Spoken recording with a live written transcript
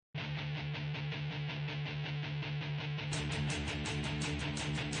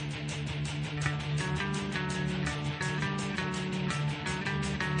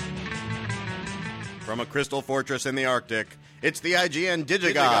From a crystal fortress in the Arctic, it's the IGN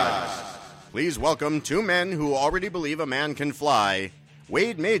Digigods. Please welcome two men who already believe a man can fly,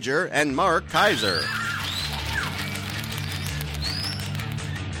 Wade Major and Mark Kaiser.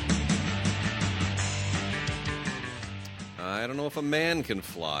 I don't know if a man can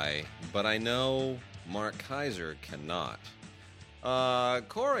fly, but I know Mark Kaiser cannot.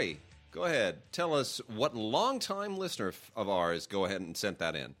 Corey, go ahead. Tell us what longtime listener of ours, go ahead and sent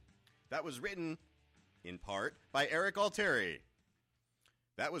that in. That was written, in part, by Eric Altieri.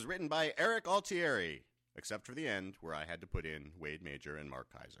 Except for the end, where I had to put in Wade Major and Mark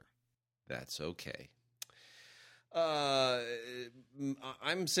Kaiser. That's okay. I'm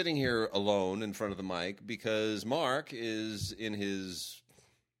sitting here alone in front of the mic because Mark is in his,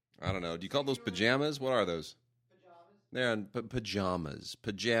 I don't know, do you call those pajamas? What are those? Pajamas. They're in pajamas.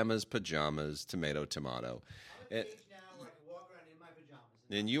 Pajamas, tomato. I'm at the age now where I can walk around in my pajamas.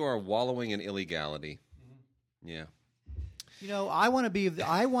 And you are wallowing in illegality. Mm-hmm. Yeah. You know, I want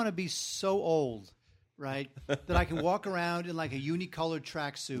to be so old, right, that I can walk around in like a unicolored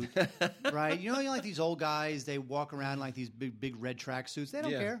tracksuit, right? You know, like these old guys, they walk around in like these big red tracksuits. They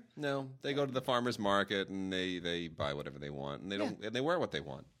don't care. No, they go to the farmer's market and they buy whatever they want, and they wear what they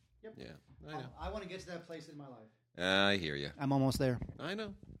want. Yep. Yeah, I know. I want to get to that place in my life. I hear you. I'm almost there. I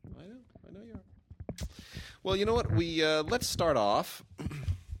know you are. Well, you know what? Let's start off.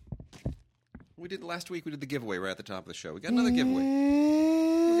 We did last week. We did the giveaway right at the top of the show. We got another giveaway.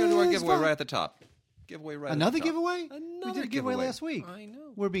 We're going to do our giveaway right at the top. Another giveaway? We did a giveaway last week. I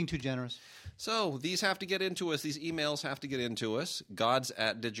know. We're being too generous. So these have to get into us. These emails have to get into us.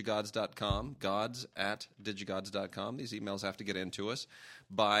 Gods@digigods.com. Gods@digigods.com. These emails have to get into us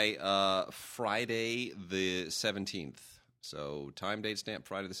by Friday the 17th. So time, date, stamp,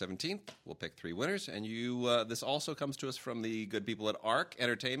 Friday the 17th. We'll pick 3 winners. And this also comes to us from the good people at ARC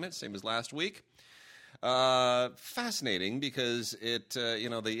Entertainment, same as last week. Fascinating because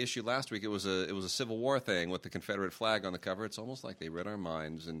the issue last week, it was a Civil War thing with the Confederate flag on the cover. It's almost like they read our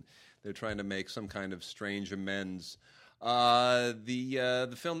minds and they're trying to make some kind of strange amends.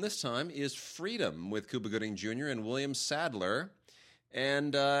 The film this time is Freedom with Cuba Gooding Jr. and William Sadler.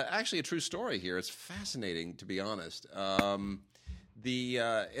 And actually, a true story here. It's fascinating, to be honest. And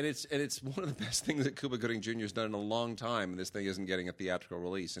it's one of the best things that Cuba Gooding Jr. has done in a long time. And this thing isn't getting a theatrical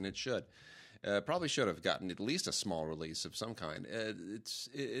release, and it should. Probably should have gotten at least a small release of some kind. It's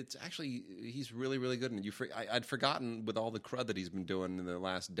actually, he's really, really good. And I'd forgotten, with all the crud that he's been doing in the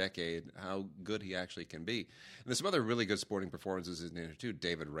last decade, how good he actually can be. And there's some other really good sporting performances in there too.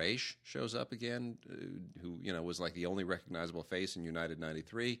 David Raish shows up again, who was like the only recognizable face in United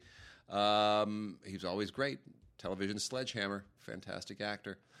 93. He was always great. Television sledgehammer, fantastic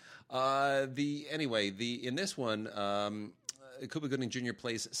actor. In this one. Cuba Gooding Jr.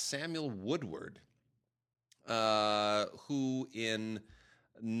 plays Samuel Woodward, who in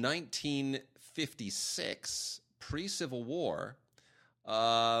 1956, pre-Civil War,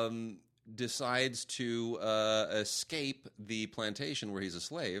 decides to escape the plantation where he's a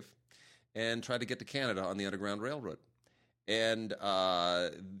slave and try to get to Canada on the Underground Railroad. And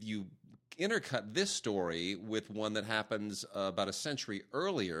you intercut this story with one that happens about a century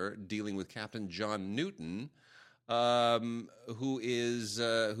earlier, dealing with Captain John Newton,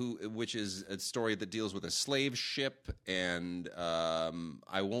 which is a story that deals with a slave ship, and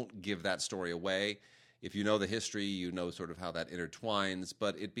I won't give that story away. If you know the history, you know sort of how that intertwines,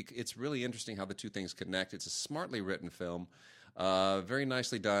 but it's really interesting how the two things connect. It's a smartly written film, very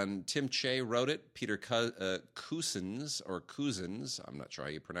nicely done. Tim Che wrote it. Peter Cousins, I'm not sure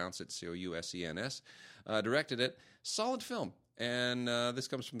how you pronounce it, Cousens, directed it. Solid film. And this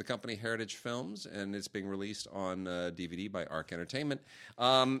comes from the company Heritage Films, and it's being released on DVD by ARC Entertainment.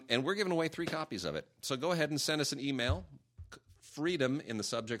 And we're giving away 3 copies of it. So go ahead and send us an email, Freedom in the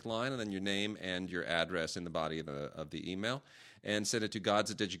subject line, and then your name and your address in the body of the email. And send it to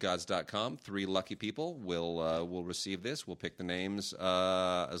gods@digigods.com. 3 lucky people will receive this. We'll pick the names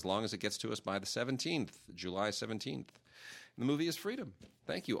as long as it gets to us by the 17th, July 17th. And the movie is Freedom.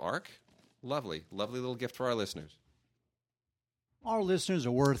 Thank you, ARC. Lovely, lovely little gift for our listeners. Our listeners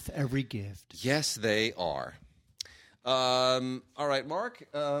are worth every gift. Yes, they are. All right, Mark.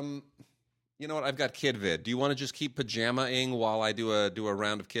 You know what? I've got Kid Vid. Do you want to just keep pajama-ing while I do a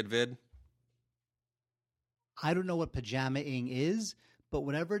round of Kid Vid? I don't know what pajama-ing is, but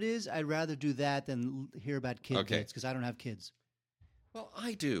whatever it is, I'd rather do that than hear about kid vids because I don't have kids. Well,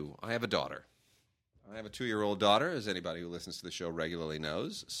 I do. I have a daughter. I have a 2-year-old daughter, as anybody who listens to the show regularly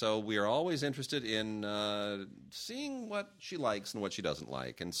knows. So we are always interested in seeing what she likes and what she doesn't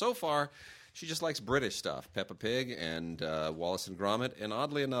like. And so far, she just likes British stuff, Peppa Pig and Wallace and Gromit, and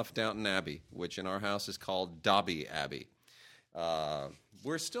oddly enough, Downton Abbey, which in our house is called Dobby Abbey.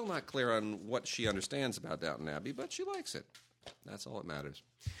 We're still not clear on what she understands about Downton Abbey, but she likes it. That's all that matters.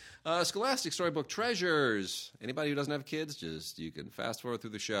 Scholastic Storybook Treasures. Anybody who doesn't have kids, you can fast forward through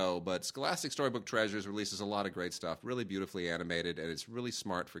the show. But Scholastic Storybook Treasures releases a lot of great stuff, really beautifully animated, and it's really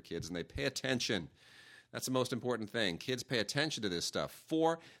smart for kids, and they pay attention. That's the most important thing. Kids pay attention to this stuff.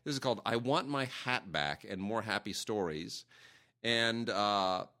 This is called I Want My Hat Back and More Happy Stories. And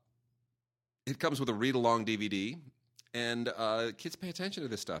it comes with a read-along DVD. And kids pay attention to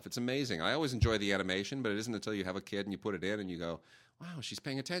this stuff. It's amazing. I always enjoy the animation, but it isn't until you have a kid and you put it in and you go, wow, she's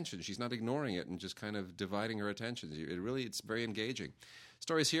paying attention. She's not ignoring it and just kind of dividing her attention. It's very engaging.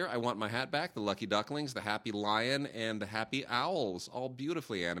 Stories here, I Want My Hat Back, The Lucky Ducklings, The Happy Lion, and The Happy Owls, all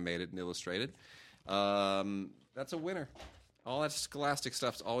beautifully animated and illustrated. That's a winner. All that Scholastic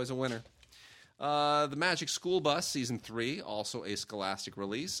stuff's always a winner. The Magic School Bus Season 3, also a Scholastic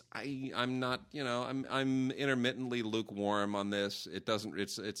release. I'm not, I'm intermittently lukewarm on this.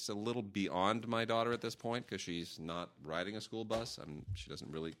 It's a little beyond my daughter at this point because she's not riding a school bus. She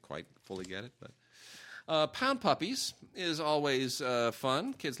doesn't really quite fully get it. But Pound Puppies is always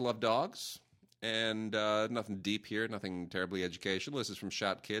fun. Kids love dogs. And nothing deep here, nothing terribly educational. This is from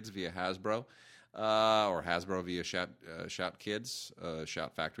Shout Kids via Hasbro. Or Hasbro via Shout Kids,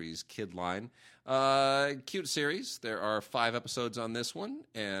 Shout Factory's kid line. Cute series. There are 5 episodes on this one,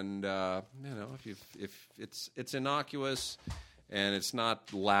 and if it's innocuous and it's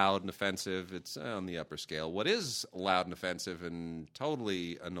not loud and offensive, it's on the upper scale. What is loud and offensive and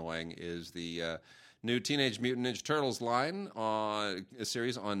totally annoying is the new Teenage Mutant Ninja Turtles line, a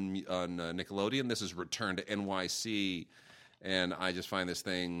series on Nickelodeon. This is Return to NYC. And I just find this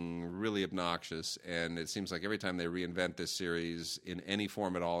thing really obnoxious, and it seems like every time they reinvent this series in any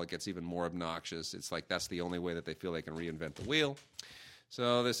form at all, it gets even more obnoxious. It's like that's the only way that they feel they can reinvent the wheel.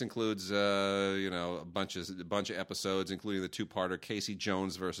 So this includes, a bunch of episodes, including the 2-parter Casey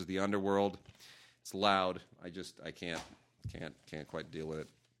Jones versus the Underworld. It's loud. I can't quite deal with it.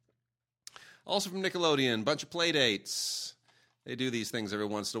 Also from Nickelodeon, bunch of Playdates. They do these things every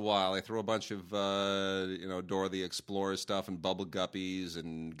once in a while. They throw a bunch of, Dora the Explorer stuff and Bubble Guppies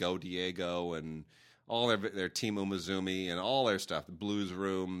and Go Diego and all their Team Umizoomi and all their stuff, the Blues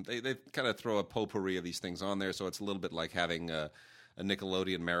Room. They kind of throw a potpourri of these things on there, so it's a little bit like having a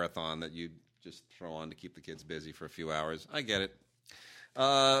Nickelodeon marathon that you just throw on to keep the kids busy for a few hours. I get it.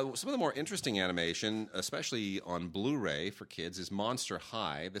 Some of the more interesting animation, especially on Blu-ray for kids, is Monster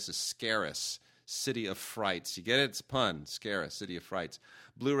High. This is Scarus, City of Frights. You get it? It's a pun. Scarus, City of Frights.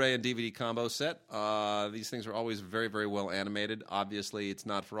 Blu-ray and DVD combo set. These things are always very, very well animated. Obviously, it's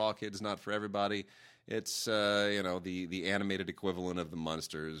not for all kids, not for everybody. It's, the animated equivalent of the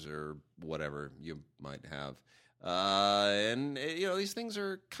Munsters or whatever you might have. These things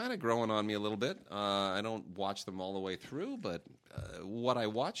are kind of growing on me a little bit. I don't watch them all the way through, but what I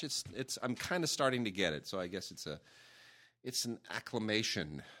watch, I'm kind of starting to get it. So I guess it's an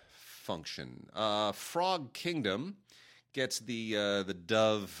acclamation function. Frog Kingdom gets the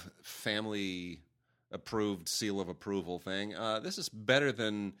Dove family approved seal of approval thing. This is better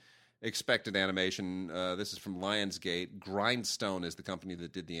than expected animation. This is from Lionsgate. Grindstone is the company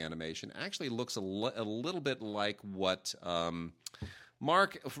that did the animation. Actually looks a little bit like what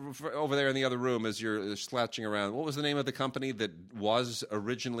Mark over there in the other room as you're slouching around. What was the name of the company that was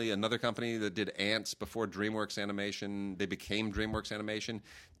originally another company that did Ants before DreamWorks Animation? They became DreamWorks Animation.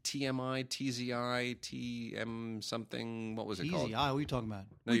 TMI, TZI, TM something. What was it called? TZI. What are you talking about?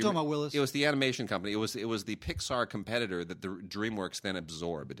 No, you're talking about Willis. It was the animation company. It was the Pixar competitor that the DreamWorks then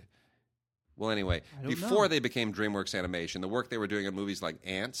absorbed. Well, anyway, before they became DreamWorks Animation, the work they were doing on movies like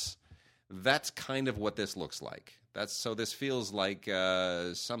Ants, that's kind of what this looks like. So this feels like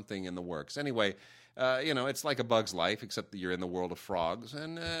something in the works. Anyway, it's like A Bug's Life, except that you're in the world of frogs,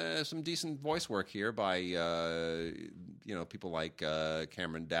 and some decent voice work here by people like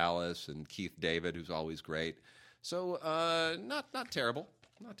Cameron Dallas and Keith David, who's always great. So not terrible,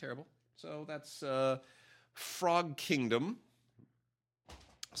 not terrible. So that's Frog Kingdom.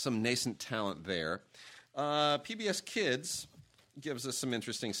 Some nascent talent there. PBS Kids gives us some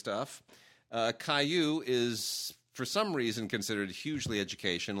interesting stuff. Caillou is for some reason, considered hugely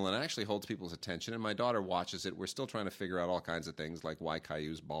educational and actually holds people's attention. And my daughter watches it. We're still trying to figure out all kinds of things, like why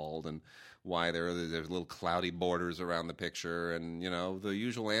Caillou's bald and why there's little cloudy borders around the picture. And, the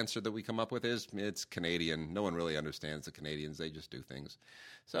usual answer that we come up with is it's Canadian. No one really understands the Canadians. They just do things.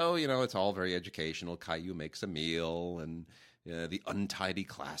 So, it's all very educational. Caillou makes a meal and the untidy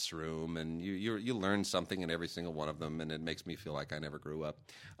classroom, and you learn something in every single one of them, and it makes me feel like I never grew up.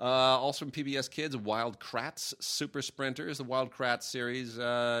 Also from PBS Kids, Wild Kratts Super Sprinters, the Wild Kratts series,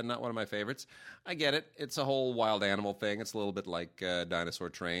 not one of my favorites. I get it. It's a whole wild animal thing. It's a little bit like Dinosaur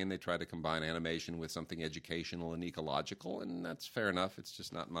Train. They try to combine animation with something educational and ecological, and that's fair enough. It's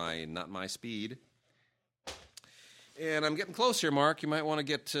just not my speed. And I'm getting close here, Mark. You might want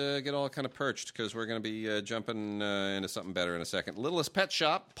to get all kind of perched because we're going to be jumping into something better in a second. Littlest Pet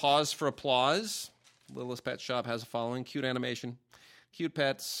Shop, pause for applause. Littlest Pet Shop has a following. Cute animation, cute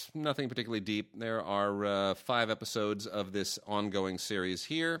pets, nothing particularly deep. There are 5 episodes of this ongoing series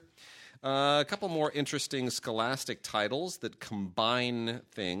here. A couple more interesting Scholastic titles that combine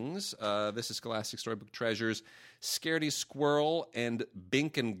things. This is Scholastic Storybook Treasures, Scaredy Squirrel and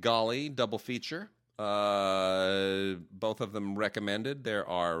Bink and Golly double feature. Both of them recommended. There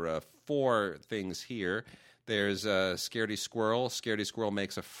are 4 things here. There's Scaredy Squirrel. Scaredy Squirrel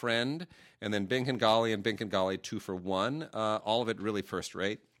makes a friend. And then Bink and Golly 2 for 1. All of it really first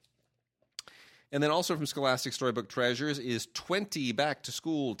rate. And then also from Scholastic Storybook Treasures is 20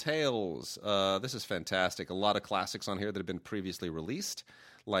 back-to-school tales. This is fantastic. A lot of classics on here that have been previously released,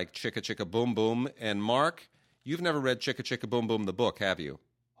 like Chicka Chicka Boom Boom. And Mark, you've never read Chicka Chicka Boom Boom, the book, have you?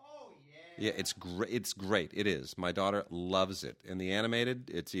 Yeah, it's great. It's great. It is. My daughter loves it. And the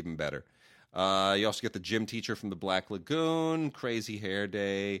animated, it's even better. You also get the gym teacher from the Black Lagoon, Crazy Hair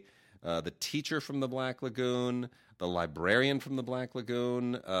Day, the teacher from the Black Lagoon, the librarian from the Black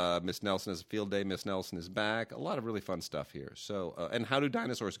Lagoon, Miss Nelson has a field day, Miss Nelson is back. A lot of really fun stuff here. So, and How Do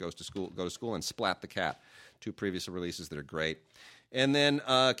Dinosaurs Go to School, and Splat the Cat, 2 previous releases that are great. And then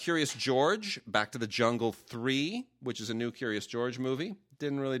Curious George, Back to the Jungle 3, which is a new Curious George movie.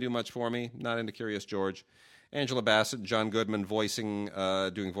 Didn't really do much for me. Not into Curious George. Angela Bassett, John Goodman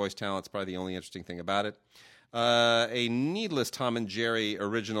doing voice talent. It's probably the only interesting thing about it. A needless Tom and Jerry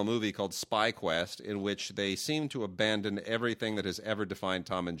original movie called Spy Quest, in which they seem to abandon everything that has ever defined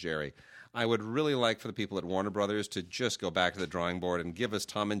Tom and Jerry. I would really like for the people at Warner Brothers to just go back to the drawing board and give us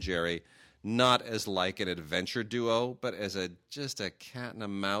Tom and Jerry, not as like an adventure duo, but as just a cat and a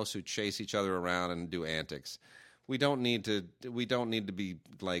mouse who chase each other around and do antics. We don't need to be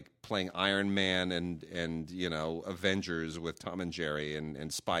like playing Iron Man and Avengers with Tom and Jerry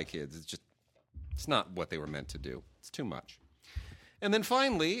and Spy Kids. It's not what they were meant to do. It's too much. And then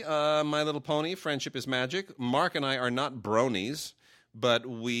finally, My Little Pony, Friendship is Magic. Mark and I are not bronies, but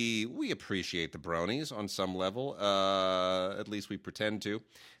we appreciate the bronies on some level. At least we pretend to.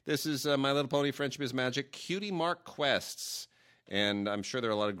 This is My Little Pony, Friendship is Magic, Cutie Mark Quests. And I'm sure there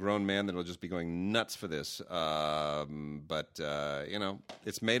are a lot of grown men that will just be going nuts for this. But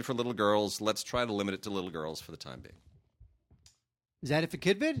it's made for little girls. Let's try to limit it to little girls for the time being. Is that it for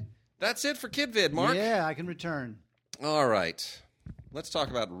KidVid? That's it for KidVid, Mark. Yeah, I can return. All right. Let's talk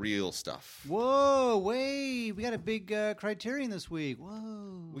about real stuff. Whoa, wait. We got a big Criterion this week.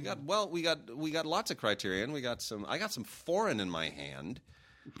 Whoa. We got lots of Criterion. I got some foreign in my hand.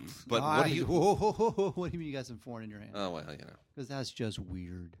 But what do you... What do you mean you got some foreign in your hand? Oh, well, Because that's just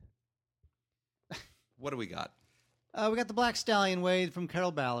weird. What do we got? We got the Black Stallion Wade from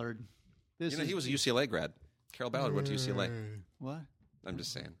Carol Ballard. He was a UCLA grad. Carol Ballard went to UCLA. What? I'm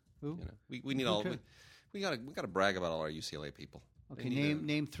just saying. Who? We need all... We gotta brag about all our UCLA people. Okay,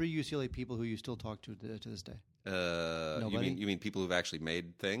 name 3 UCLA people who you still talk to this day. Nobody? You mean people who've actually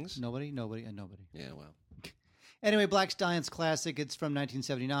made things? Nobody. Yeah, well... Anyway, Black Stallion's classic. It's from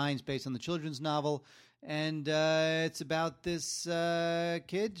 1979. It's based on the children's novel. And it's about this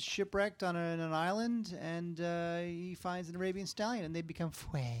kid shipwrecked on an island, and he finds an Arabian stallion, and they become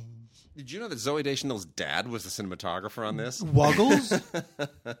friends. Did you know that Zooey Deschanel's dad was the cinematographer on this? Wuggles?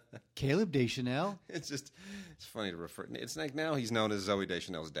 Caleb Deschanel? It's funny to refer. It's like now he's known as Zooey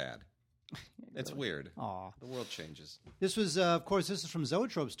Deschanel's dad. It's weird. Aw. The world changes. This was, of course, this is from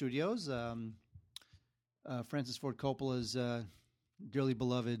Zoetrope Studios. Francis Ford Coppola's dearly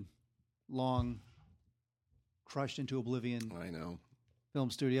beloved, long, crushed into oblivion. I know. Film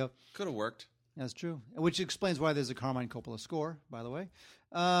studio. Could have worked. That's true. Which explains why there's a Carmine Coppola score, by the way.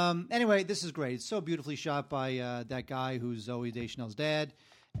 Anyway, this is great. It's so beautifully shot by that guy who's Zooey Deschanel's dad.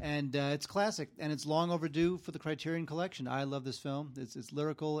 And it's classic, and it's long overdue for the Criterion Collection. I love this film. It's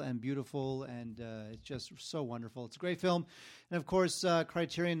lyrical and beautiful, and it's just so wonderful. It's a great film. And, of course,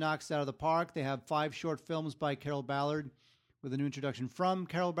 Criterion knocks it out of the park. They have 5 short films by Carol Ballard with a new introduction from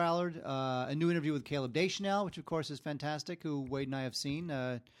Carol Ballard, a new interview with Caleb Deschanel, which, of course, is fantastic, who Wade and I have seen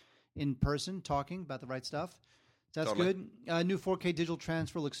in person talking about the right stuff. That's Totally. good. New 4K digital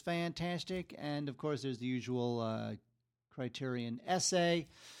transfer looks fantastic. And, of course, there's the usual Criterion essay.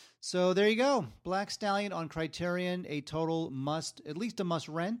 So there you go. Black Stallion on Criterion, a total at least a must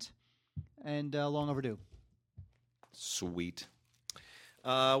rent, and long overdue. Sweet.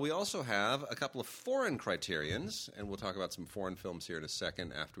 We also have a couple of foreign Criterions, and we'll talk about some foreign films here in a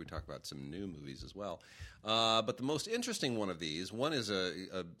second after we talk about some new movies as well. But the most interesting one of these, one is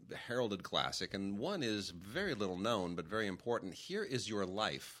a heralded classic, and one is very little known but very important. Here Is Your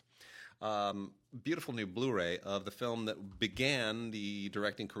Life. Beautiful new Blu-ray of the film that began the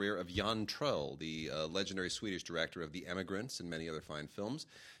directing career of Jan Troell, the legendary Swedish director of The Emigrants and many other fine films.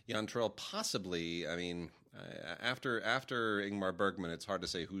 Jan Troell possibly, after Ingmar Bergman, it's hard to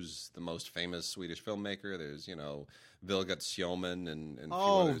say who's the most famous Swedish filmmaker. There's, Vilgot Sjöman and a few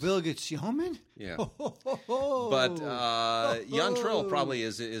others. Vilgot Sjöman? Yeah. But Jan Troell probably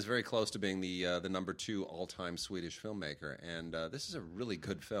is very close to being the number 2 all-time Swedish filmmaker, and this is a really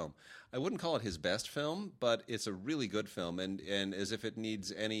good film. I wouldn't call it his best film, but it's a really good film, and as if it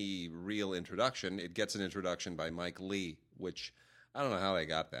needs any real introduction, it gets an introduction by Mike Leigh, which I don't know how they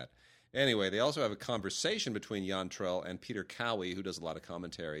got that. Anyway, they also have a conversation between Jan Troell and Peter Cowie, who does a lot of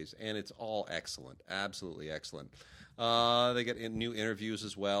commentaries, and it's all excellent, absolutely excellent. They get new interviews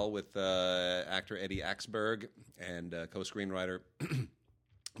as well with actor Eddie Axberg and co-screenwriter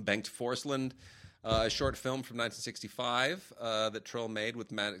Bengt Forslund. A short film from 1965 that Troell made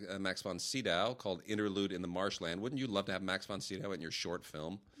with Max von Sydow called Interlude in the Marshland. Wouldn't you love to have Max von Sydow in your short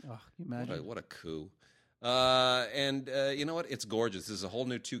film? Oh, can you imagine? What a coup. And you know what? It's gorgeous. This is a whole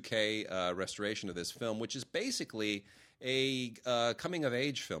new 2K restoration of this film, which is basically a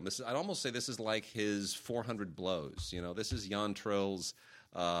coming-of-age film. I'd almost say this is like his 400 Blows. This is Jan Troell's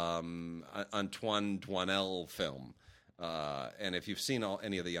Antoine Doinel film. And if you've seen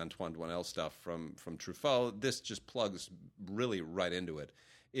any of the Antoine Doinel stuff from Truffaut, this just plugs really right into it.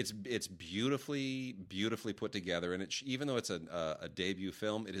 It's beautifully put together, and even though it's a debut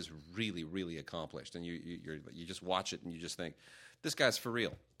film, it is really, really accomplished. And you just watch it and you just think, this guy's for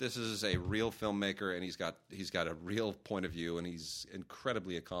real. This is a real filmmaker, and he's got a real point of view, and he's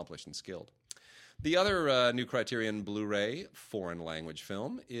incredibly accomplished and skilled. The other new Criterion Blu-ray foreign language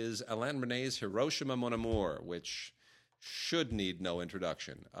film is Alain René's Hiroshima Mon Amour, which should need no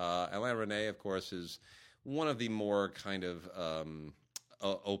introduction. Alain René, of course, is one of the more kind of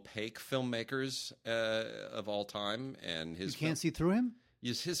opaque filmmakers of all time, and you can't see through him.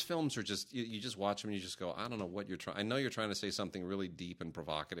 His films are just you just watch them and you just go, I don't know what you're trying. I know you're trying to say something really deep and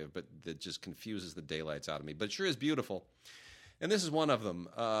provocative, but that just confuses the daylights out of me. But it sure is beautiful, and this is one of them.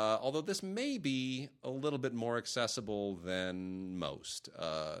 Although this may be a little bit more accessible than most.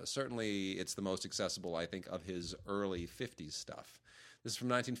 Certainly, it's the most accessible, I think, of his early '50s stuff. This is from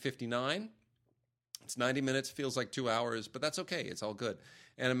 1959. It's 90 minutes, feels like 2 hours, but that's okay. It's all good.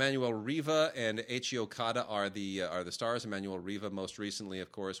 And Emmanuel Riva and Eiichi Okada are the stars. Emmanuel Riva, most recently,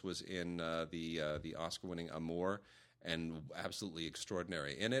 of course, was in the Oscar-winning Amour, and absolutely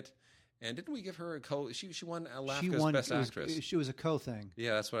extraordinary in it. And didn't we give her a co? She won LAFCA's Best Actress. She was a co-thing.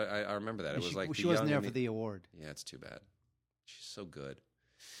 Yeah, that's what I remember. That it was like she wasn't there for the award. Yeah, it's too bad. She's so good.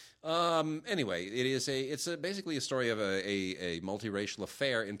 Anyway, it's basically a story of a multiracial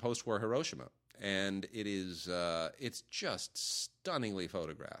affair in post-war Hiroshima. And it's just stunningly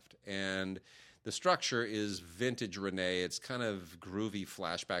photographed. And the structure is vintage René. It's kind of groovy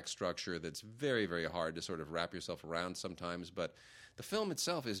flashback structure that's very, very hard to sort of wrap yourself around sometimes. But the film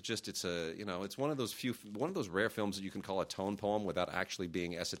itself is just it's one of those rare films that you can call a tone poem without actually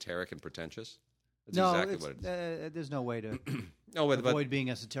being esoteric and pretentious. That's exactly what it is. There's no way to avoid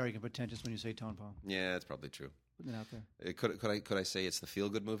being esoteric and pretentious when you say tone poem. Yeah, that's probably true. Putting it out there. Could I say it's the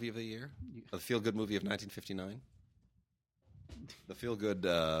feel-good movie of the year? The feel-good movie of 1959? The feel-good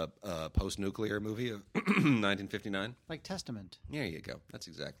post-nuclear movie of 1959? Like Testament. There you go. That's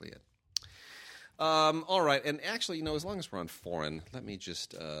exactly it. All right, and actually, as long as we're on foreign, let me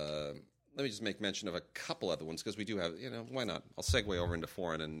just make mention of a couple other ones, because we do have, why not? I'll segue over into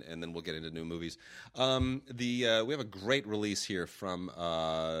foreign, and then we'll get into new movies. We have a great release here from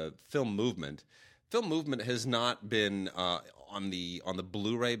Film Movement. Film Movement has not been on the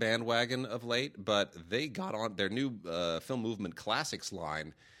Blu-ray bandwagon of late, but they got on their new Film Movement Classics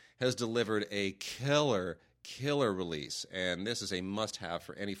line has delivered a killer killer release, and this is a must-have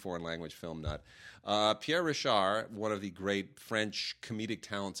for any foreign language film nut. Pierre Richard, one of the great French comedic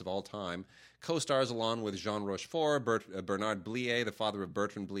talents of all time, co-stars along with Jean Rochefort, Bernard Blier, the father of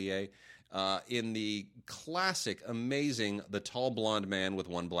Bertrand Blier, in the classic, amazing The Tall Blonde Man with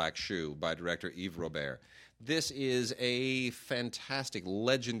One Black Shoe by director Yves Robert. This is a fantastic,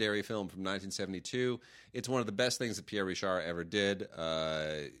 legendary film from 1972. It's one of the best things that Pierre Richard ever did,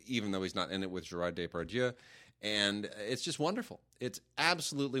 even though he's not in it with Gerard Depardieu. And it's just wonderful. It's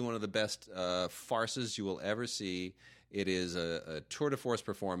absolutely one of the best farces you will ever see. It is a tour de force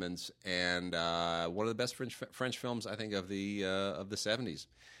performance and one of the best French films, I think, of the 70s.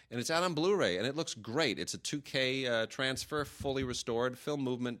 And it's out on Blu-ray, and it looks great. It's a 2K transfer, fully restored. Film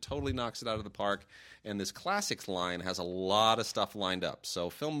Movement totally knocks it out of the park. And this classics line has a lot of stuff lined up. So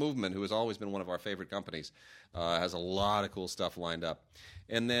Film Movement, who has always been one of our favorite companies, has a lot of cool stuff lined up.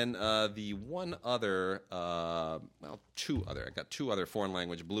 And then the one other, two other. I got two other foreign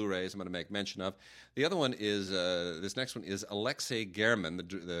language Blu-rays I'm going to make mention of. The other one is, this next one is Alexei German,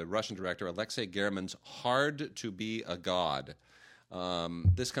 the Russian director, Alexei German's Hard to Be a God.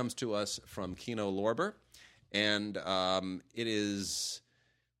 This comes to us from Kino Lorber, and it is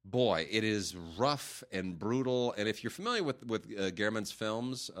rough and brutal. And if you're familiar with German's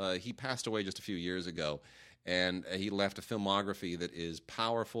films, he passed away just a few years ago, and he left a filmography that is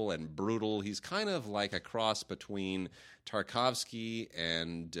powerful and brutal. He's kind of like a cross between Tarkovsky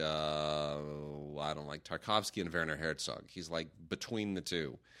and Tarkovsky and Werner Herzog. He's like between the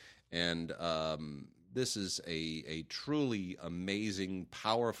two, and this is a truly amazing,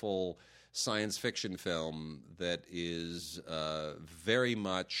 powerful science fiction film that is very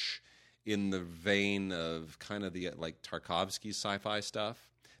much in the vein of kind of the like Tarkovsky sci-fi stuff,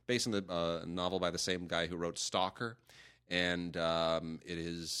 based on the novel by the same guy who wrote Stalker, and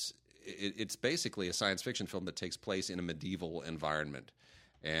it's basically a science fiction film that takes place in a medieval environment.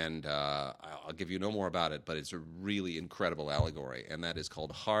 And I'll give you no more about it, but it's a really incredible allegory, and that is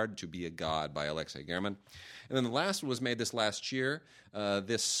called Hard to Be a God by Alexei German. And then the last one was made this last year.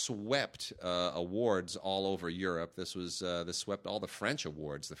 This swept awards all over Europe. This swept all the French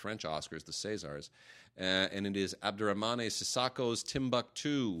awards, the French Oscars, the Césars, and it is Abderrahmane Sissako's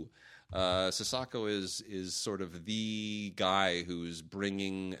Timbuktu. Sissako is sort of the guy who's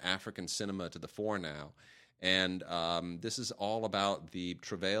bringing African cinema to the fore now. And this is all about the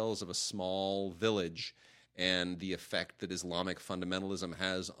travails of a small village and the effect that Islamic fundamentalism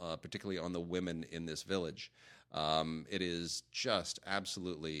has, particularly on the women in this village. It is just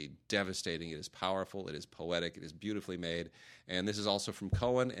absolutely devastating. It is powerful. It is poetic. It is beautifully made. And this is also from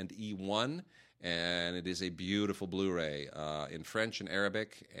Cohen and E1. And it is a beautiful Blu-ray in French and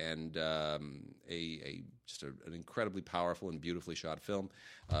Arabic, and just an incredibly powerful and beautifully shot film.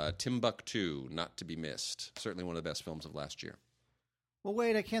 Timbuktu, not to be missed. Certainly one of the best films of last year. Well,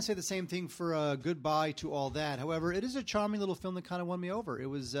 wait, I can't say the same thing for Goodbye to All That. However, it is a charming little film that kind of won me over. It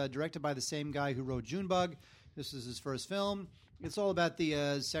was directed by the same guy who wrote Junebug. This is his first film. It's all about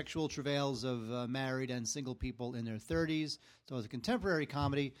the sexual travails of married and single people in their 30s. So it's a contemporary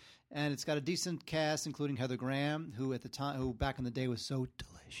comedy, and it's got a decent cast, including Heather Graham, who back in the day was so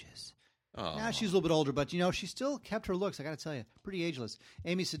delicious. Oh. Now she's a little bit older, but she still kept her looks. I got to tell you, pretty ageless.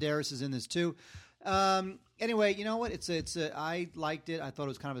 Amy Sedaris is in this too. Anyway, you know what? I liked it. I thought it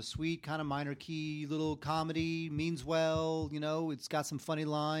was kind of a sweet, kind of minor key little comedy. Means well. It's got some funny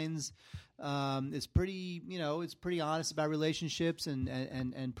lines. It's pretty, it's pretty honest about relationships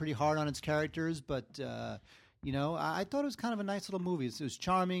and pretty hard on its characters. But I thought it was kind of a nice little movie. It was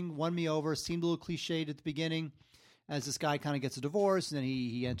charming, won me over. Seemed a little cliched at the beginning, as this guy kind of gets a divorce, and then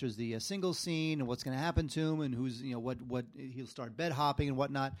he enters the single scene, and what's going to happen to him, and who's what he'll start bed hopping and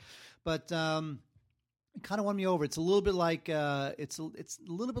whatnot. But it kind of won me over. It's a little bit like it's a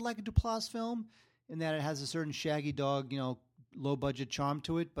little bit like a Duplass film in that it has a certain shaggy dog, low budget charm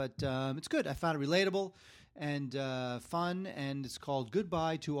to it. But it's good. I found it relatable and fun, and it's called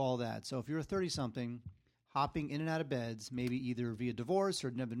Goodbye to All That. So if you're a 30-something hopping in and out of beds, maybe either via divorce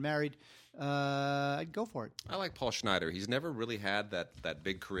or never been married, I'd go for it. I like Paul Schneider. He's never really had that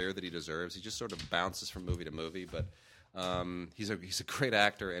big career that he deserves. He just sort of bounces from movie to movie, but he's a great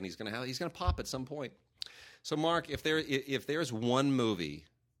actor, and he's gonna pop at some point. So, Mark, if there's one movie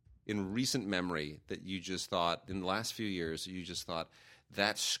in recent memory that you just thought, in the last few years, you just thought,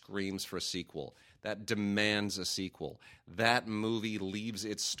 that screams for a sequel, that demands a sequel, that movie leaves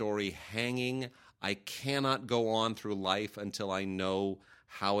its story hanging, I cannot go on through life until I know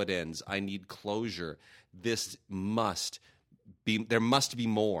how it ends. I need closure. There must be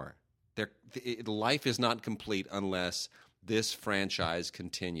more. Life is not complete unless this franchise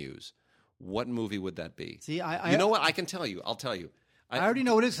continues. what movie would that be? See, you know what? I can tell you. I'll tell you. I already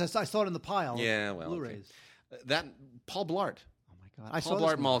know what it is. 'Cause I saw it in the pile. Yeah, well, Blu-rays. okay. That Paul Blart. Oh my god! Paul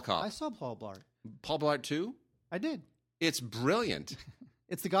Blart Mall Cop. I saw Paul Blart. Paul Blart 2? I did. It's brilliant.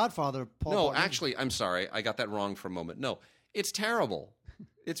 It's the Godfather. Paul No, Blart. actually, I'm sorry. I got that wrong for a moment. No, it's terrible.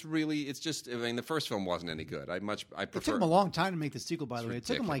 It's just, I mean, the first film wasn't any good. I prefer. It took him a long time to make the sequel, by the way. It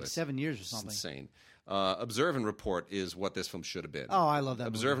took him like ridiculous. 7 years or It's something. insane. Observe and Report is what this film should have been. Oh, I love that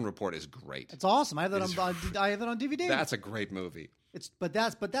Observe movie. and Report is great. It's awesome. I have that It is I have it on DVD. That's a great movie. But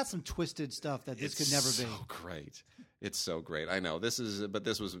that's some twisted stuff that this could never so be. Great. It's so great. I know this was,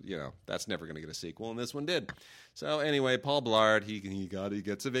 that's never going to get a sequel, and this one did. So anyway, Paul Blart, he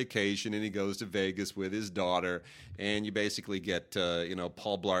gets a vacation and he goes to Vegas with his daughter, and you basically get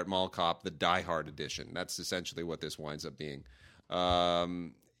Paul Blart Mall Cop, the Die Hard edition. That's essentially what this winds up being.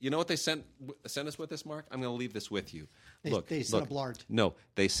 You know what they sent us with this, Mark? I'm going to leave this with you. They sent a Blart. No,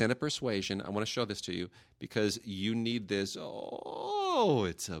 they sent a Persuasion. I want to show this to you because you need this. Oh,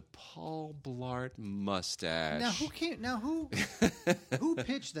 it's a Paul Blart mustache. Who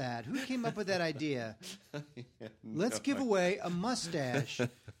pitched that? Who came up with that idea? Let's give away a mustache.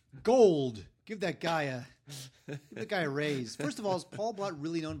 Gold. Give that guy a raise. First of all, is Paul Blart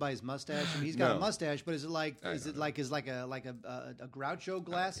really known by his mustache? I mean, he's got a mustache, but is it like a Groucho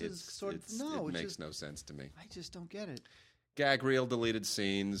glasses sort of? No, it makes no sense to me. I just don't get it. Gag reel, deleted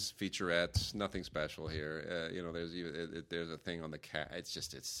scenes, featurettes, nothing special here. There's a thing on the cat. It's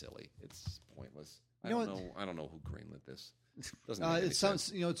silly. It's pointless. I don't know who greenlit this. Doesn't make any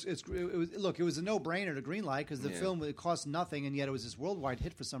sense. It was a no-brainer to greenlight because the film it cost nothing, and yet it was this worldwide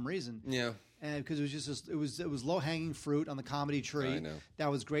hit for some reason. Yeah, and because it was just it was low-hanging fruit on the comedy tree. I know.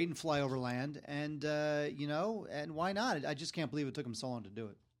 That was great in Flyoverland, and and why not? I just can't believe it took him so long to do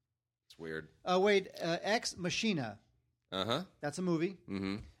it. It's weird. Ex Machina. Uh-huh. That's a movie.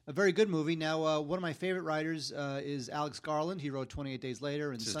 Mm-hmm. A very good movie. Now, one of my favorite writers is Alex Garland. He wrote 28 Days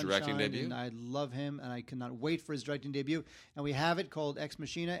Later and It's his Sunshine. directing debut? And I love him, and I cannot wait for his directing debut. And we have it called Ex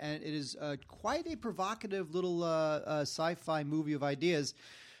Machina, and it is quite a provocative little sci-fi movie of ideas.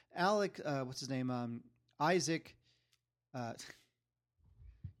 What's his name? Isaac.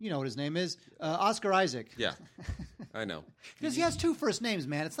 You know what his name is? Oscar Isaac. Yeah, I know. Because he has two first names,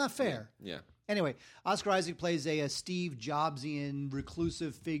 man. It's not fair. Yeah. Anyway, Oscar Isaac plays a Steve Jobsian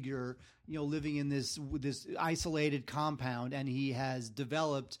reclusive figure, living in this isolated compound, and he has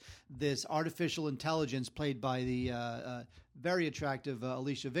developed this artificial intelligence played by the very attractive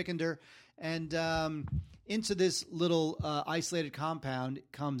Alicia Vikander. And into this little isolated compound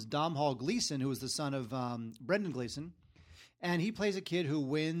comes Domhnall Gleeson, who is the son of Brendan Gleeson. And he plays a kid who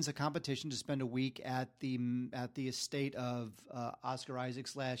wins a competition to spend a week at the estate of Oscar Isaac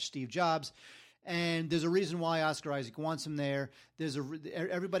 / Steve Jobs. And there's a reason why Oscar Isaac wants him there.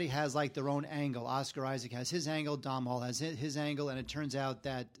 Everybody has like their own angle. Oscar Isaac has his angle. Domhnall has his angle, and it turns out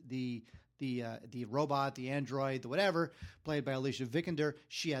that the robot, the android, the whatever, played by Alicia Vikander,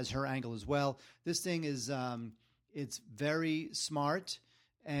 she has her angle as well. This thing is it's very smart,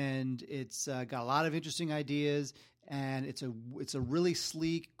 and it's got a lot of interesting ideas. And it's a really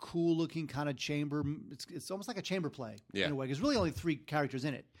sleek, cool looking kind of chamber. It's almost like a chamber play in a way. There's really only 3 characters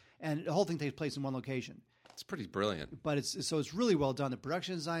in it, and the whole thing takes place in one location. It's pretty brilliant. But it's really well done. The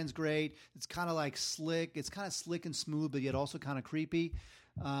production design's great. It's kind of like slick. It's kind of slick and smooth, but yet also kind of creepy.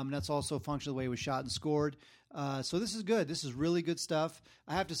 That's also a function of the way it was shot and scored. So this is good. This is really good stuff.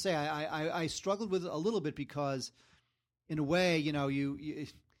 I have to say, I struggled with it a little bit because, in a way, the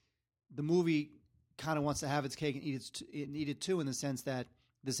movie kind of wants to have its cake and eat it too, in the sense that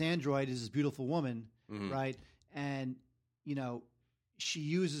this android is this beautiful woman, right? And she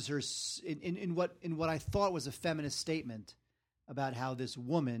uses her in what I thought was a feminist statement about how this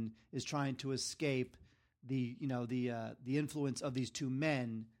woman is trying to escape the influence of these 2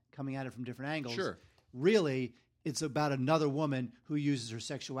 men coming at it from different angles. Sure. Really, it's about another woman who uses her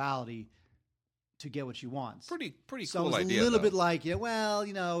sexuality to get what she wants. Pretty so cool it's idea. A little bit like,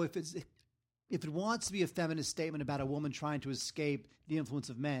 if it wants to be a feminist statement about a woman trying to escape the influence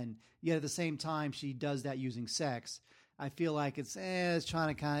of men, yet at the same time she does that using sex, I feel like it's kind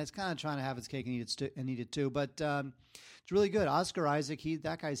of trying to have its cake and eat it too. But it's really good. Oscar Isaac,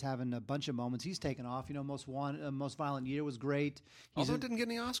 that guy's having a bunch of moments. He's taken off. Most Violent Year was great. Although it didn't get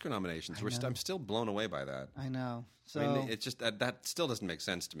any Oscar nominations. I'm still blown away by that. I know. So I mean, it's just that still doesn't make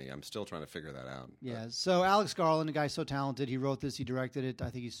sense to me. I'm still trying to figure that out. Yeah. So Alex Garland, a guy so talented, he wrote this, he directed it. I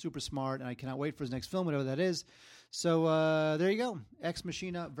think he's super smart, and I cannot wait for his next film, whatever that is. So there you go. Ex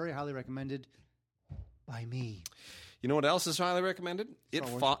Machina, very highly recommended by me. You know what else is highly recommended?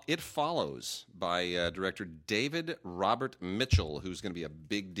 It Follows by director David Robert Mitchell, who's going to be a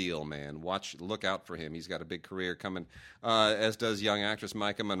big deal, man. Look out for him. He's got a big career coming, as does young actress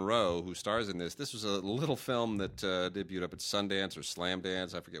Micah Monroe, who stars in this. This was a little film that debuted up at Sundance or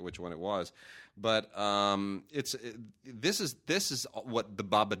Slamdance. I forget which one it was. But this is what the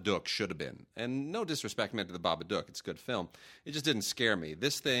Babadook should have been. And no disrespect meant to the Babadook. It's a good film. It just didn't scare me.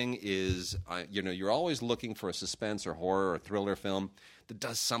 This thing is, you're always looking for a suspense or horror or thriller film that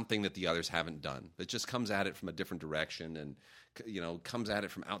does something that the others haven't done. That just comes at it from a different direction and, comes at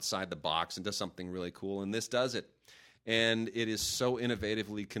it from outside the box and does something really cool. And this does it. And it is so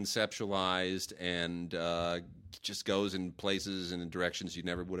innovatively conceptualized and just goes in places and in directions you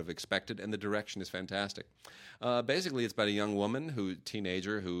never would have expected, and the direction is fantastic. Basically, it's about a young woman,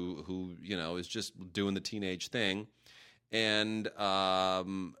 teenager, who is just doing the teenage thing, and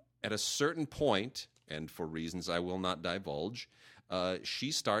at a certain point, and for reasons I will not divulge,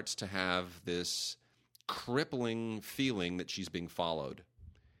 she starts to have this crippling feeling that she's being followed.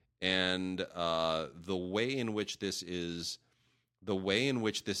 And the way in which this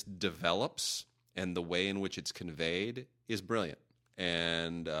develops and the way in which it's conveyed is brilliant.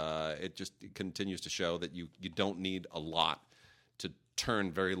 And it continues to show that you don't need a lot to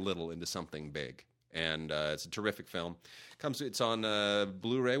turn very little into something big. And it's a terrific film. It's on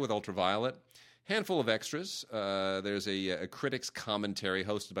Blu-ray with Ultraviolet. Handful of extras. There's a critic's commentary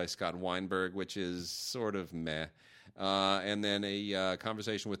hosted by Scott Weinberg, which is sort of meh. And then a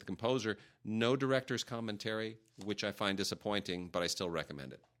conversation with the composer. No director's commentary, which I find disappointing, but I still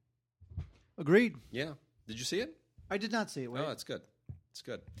recommend it. Agreed. Yeah. Did you see it? I did not see it. Wait. Oh, it's good. It's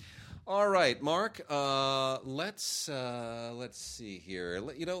good. All right, Mark. Let's see here.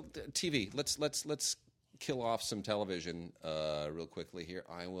 TV. Let's kill off some television real quickly here.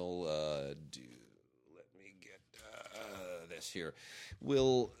 I will do. Let me get this here.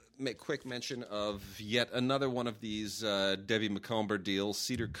 We'll make quick mention of yet another one of these Debbie Macomber deals.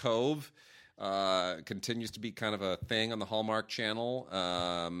 Cedar Cove continues to be kind of a thing on the Hallmark Channel.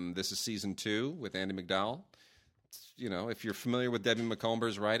 This is season 2 with Andie MacDowell. If you're familiar with Debbie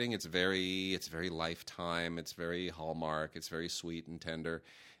Macomber's writing, it's very Lifetime. It's very Hallmark. It's very sweet and tender.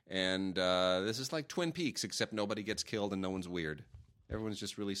 And this is like Twin Peaks, except nobody gets killed and no one's weird. Everyone's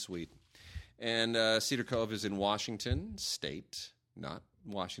just really sweet. And Cedar Cove is in Washington State, not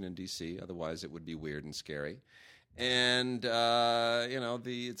Washington, D.C., otherwise it would be weird and scary. And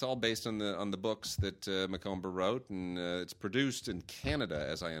it's all based on the books that Macomber wrote, and it's produced in Canada,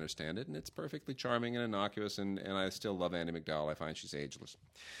 as I understand it, and it's perfectly charming and innocuous, and I still love Andie MacDowell. I find she's ageless.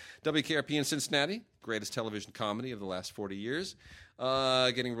 WKRP in Cincinnati, greatest television comedy of the last 40 years,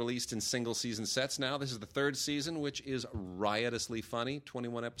 getting released in single-season sets now. This is the 3rd season, which is riotously funny,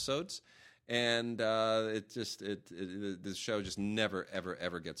 21 episodes. And this show just never, ever,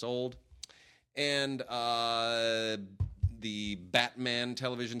 ever gets old. And the Batman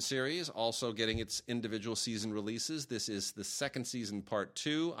television series also getting its individual season releases. This is the 2nd season, part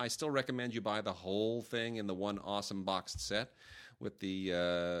 2. I still recommend you buy the whole thing in the one awesome boxed set with the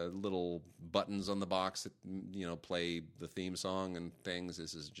little buttons on the box that play the theme song and things.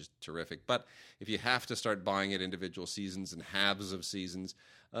 This is just terrific. But if you have to start buying it individual seasons and halves of seasons,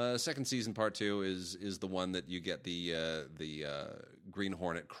 2nd season part 2 is the one that you get the Green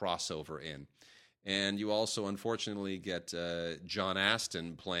Hornet crossover in. And you also, unfortunately, get John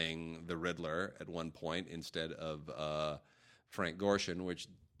Astin playing the Riddler at one point instead of Frank Gorshin, which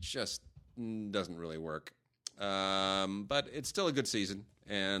just doesn't really work. But it's still a good season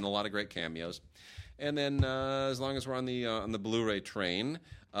and a lot of great cameos. And then, as long as we're on the Blu-ray train,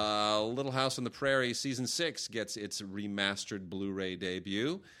 Little House on the Prairie season 6 gets its remastered Blu-ray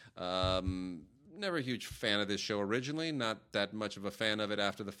debut. Never a huge fan of this show originally, not that much of a fan of it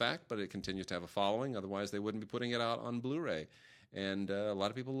after the fact, but it continues to have a following. Otherwise, they wouldn't be putting it out on Blu-ray. And a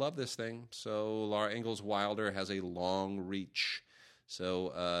lot of people love this thing. So Laura Ingalls Wilder has a long reach.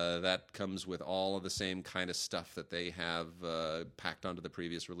 So that comes with all of the same kind of stuff that they have packed onto the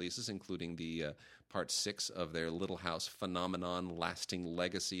previous releases, including the part 6 of their Little House Phenomenon Lasting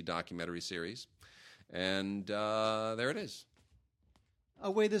Legacy documentary series. And there it is.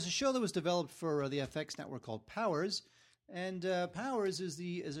 Wait, there's a show that was developed for the FX network called Powers, and Powers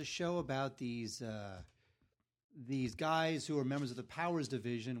is a show about these guys who are members of the Powers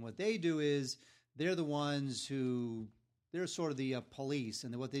division. What they do is they're the ones who they're sort of the police,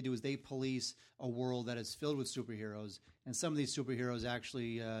 and what they do is they police a world that is filled with superheroes. And some of these superheroes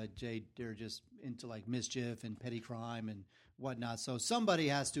actually they're just into like mischief and petty crime and whatnot. So somebody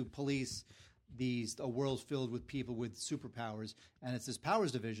has to police a world filled with people with superpowers, and it's this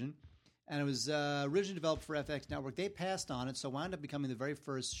Powers division. and it was originally developed for FX Network. They passed on it, so it wound up becoming the very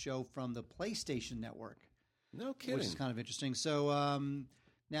first show from the PlayStation Network. No kidding. Which is kind of interesting. So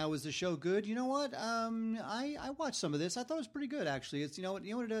now, was the show good? You know what? I watched some of this. I thought it was pretty good, actually. It's you know what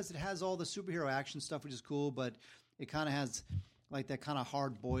it does? It has all the superhero action stuff, which is cool, but it kind of has like that kind of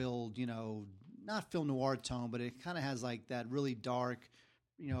hard-boiled, not film noir tone, but it kind of has like that really dark,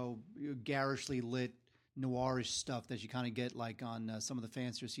 garishly lit noirish stuff that you kind of get like on some of the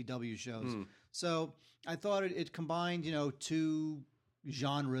fancier CW shows. So I thought it combined, two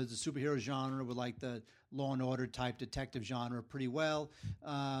genres, the superhero genre with like the Law and Order type detective genre pretty well.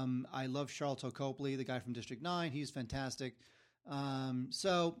 I love Charlton Copley, the guy from District 9. He's fantastic.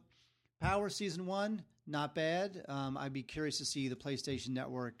 So Power Season 1, not bad. I'd be curious to see the PlayStation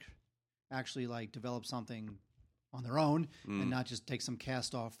Network actually like develop something on their own and not just take some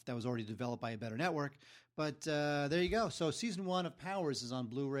cast off that was already developed by a better network. But there you go. So Season 1 of Powers is on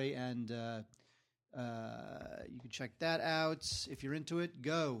Blu-ray, and you can check that out. If you're into it,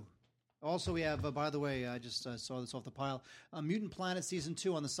 go. Also, we have, by the way, I just saw this off the pile, Mutant Planet Season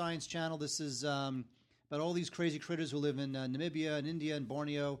 2 on the Science Channel. This is about all these crazy critters who live in Namibia and India and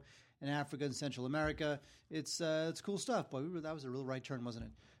Borneo and Africa and Central America. It's cool stuff. Boy, that was a real right turn, wasn't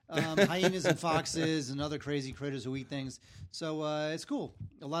it? Hyenas and foxes and other crazy critters who eat things. So it's cool.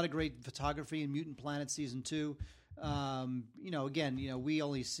 A lot of great photography in Mutant Planet Season 2. Again, we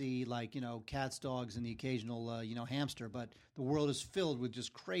only see like, cats, dogs, and the occasional, hamster, but the world is filled with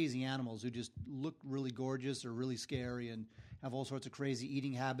just crazy animals who just look really gorgeous or really scary and have all sorts of crazy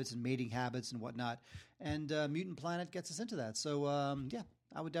eating habits and mating habits and whatnot. And Mutant Planet gets us into that. So,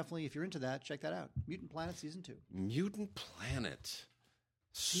 I would definitely, if you're into that, check that out. Mutant Planet Season 2. Mutant Planet.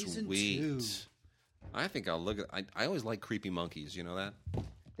 Season Sweet. 2. I think I'll look at. I always like Creepy Monkeys. You know that?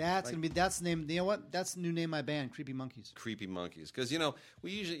 That's the name. You know what? That's the new name of my band, Creepy Monkeys. Creepy Monkeys, because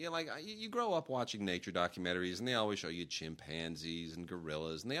we usually you grow up watching nature documentaries, and they always show you chimpanzees and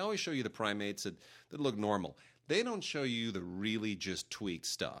gorillas, and they always show you the primates that look normal. They don't show you the really just tweaked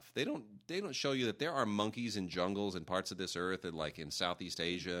stuff. They don't show you that there are monkeys in jungles in parts of this earth, and like in Southeast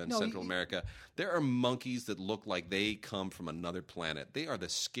Asia and Central America. There are monkeys that look like they come from another planet. They are the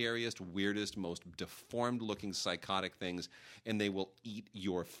scariest, weirdest, most deformed-looking, psychotic things, and they will eat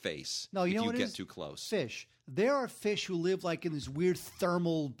your face if you get too close. Fish. There are fish who live like in these weird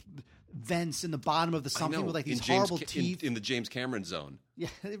thermal vents in the bottom of the something with like these horrible teeth. In the James Cameron zone. Yeah.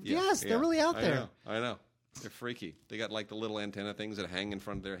 Yes, they're really out there. I know. They're freaky. They got like the little antenna things that hang in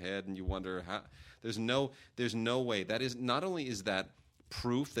front of their head, and you wonder how. There's no way. That is not only is that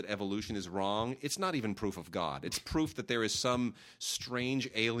proof that evolution is wrong. It's not even proof of God. It's proof that there is some strange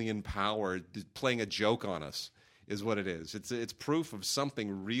alien power playing a joke on us. Is what it is. It's proof of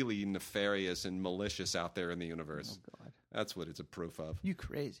something really nefarious and malicious out there in the universe. Oh God. That's what it's a proof of. You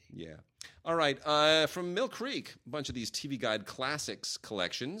crazy. Yeah. All right. From Mill Creek, a bunch of these TV Guide Classics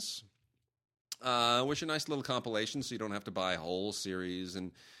collections. Which are nice little compilations, so you don't have to buy a whole series,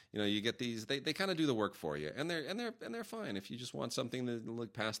 and you get these. They kind of do the work for you, and they're fine if you just want something to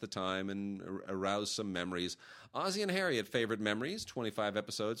look past the time and arouse some memories. Ozzie and Harriet favorite memories, 25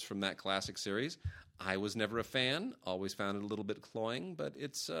 episodes from that classic series. I was never a fan, always found it a little bit cloying, but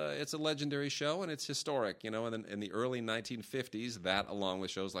it's a legendary show and it's historic. In the early 1950s, that along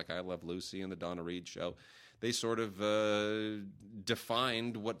with shows like I Love Lucy and the Donna Reed Show. They sort of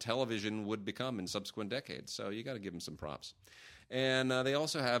defined what television would become in subsequent decades. So you got to give them some props. And they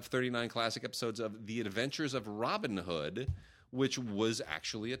also have 39 classic episodes of The Adventures of Robin Hood, which was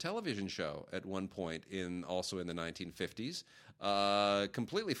actually a television show at one point also in the 1950s.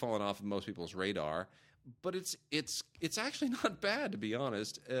 Completely fallen off of most people's radar. But it's actually not bad, to be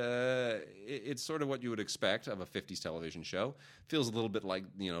honest. It's sort of what you would expect of a 50s television show. Feels a little bit like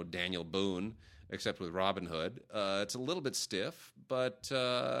Daniel Boone, except with Robin Hood. It's a little bit stiff, but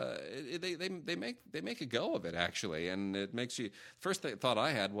they make a go of it, actually, and it makes you. First thought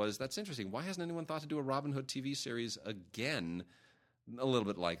I had was, that's interesting. Why hasn't anyone thought to do a Robin Hood TV series again? A little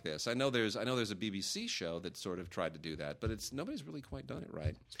bit like this. I know there's a BBC show that sort of tried to do that, but nobody's really quite done it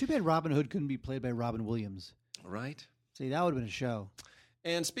right. It's too bad Robin Hood couldn't be played by Robin Williams. Right. See, that would have been a show.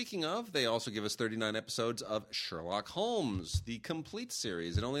 And speaking of, they also give us 39 episodes of Sherlock Holmes, the complete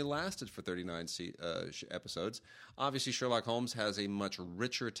series. It only lasted for 39 episodes. Obviously, Sherlock Holmes has a much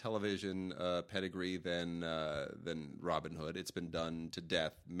richer television pedigree than Robin Hood. It's been done to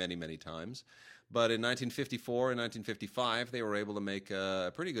death many, many times. But in 1954 and 1955, they were able to make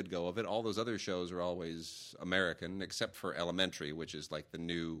a pretty good go of it. All those other shows are always American, except for Elementary, which is like the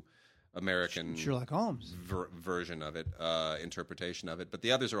new American Sherlock Holmes version of it, interpretation of it. But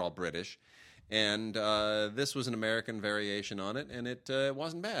the others are all British. And this was an American variation on it, and it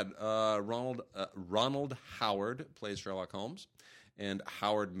wasn't bad. Ronald Howard plays Sherlock Holmes, and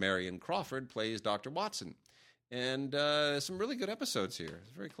Howard Marion Crawford plays Dr. Watson. And some really good episodes here.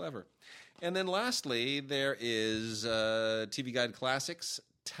 It's very clever. And then lastly, there is TV Guide Classics,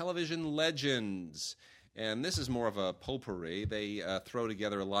 Television Legends. And this is more of a potpourri. They throw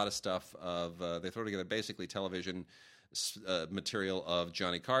together a lot of stuff they throw together basically television material of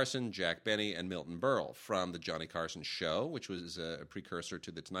Johnny Carson, Jack Benny, and Milton Berle from the Johnny Carson Show, which was a precursor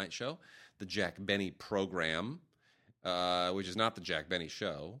to The Tonight Show, the Jack Benny Program, which is not the Jack Benny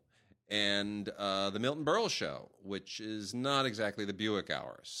Show, and the Milton Berle Show, which is not exactly the Buick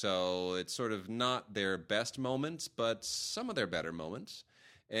Hour. So it's sort of not their best moments, but some of their better moments.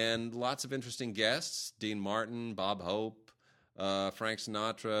 And lots of interesting guests, Dean Martin, Bob Hope, Frank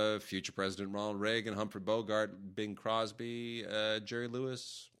Sinatra, future President Ronald Reagan, Humphrey Bogart, Bing Crosby, Jerry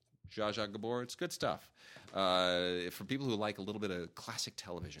Lewis, Zsa Zsa Gabor. It's good stuff for people who like a little bit of classic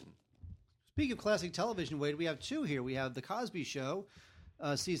television. Speaking of classic television, Wade, we have two here. We have The Cosby Show,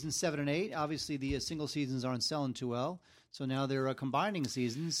 seasons 7 and 8. Obviously, the single seasons aren't selling too well, so now they're combining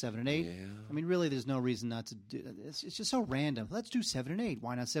seasons 7 and 8. Yeah. I mean, really, there's no reason not to do it. It's just so random. Let's do 7 and 8.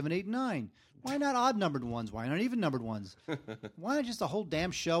 Why not 7, 8, and 9? Why not odd-numbered ones? Why not even-numbered ones? Why not just a whole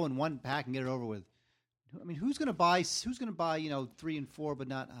damn show in one pack and get it over with? I mean, who's going to buy 3 and 4, but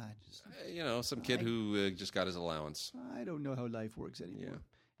not some kid who just got his allowance. I don't know how life works anymore. Yeah.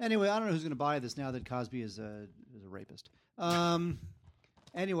 Anyway, I don't know who's going to buy this now that Cosby is a rapist.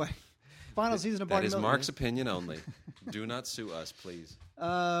 Anyway, final season of Barney That is Miller. Mark's opinion only. Do not sue us, please.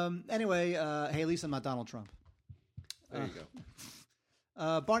 Anyway, hey, at least I'm not Donald Trump. There you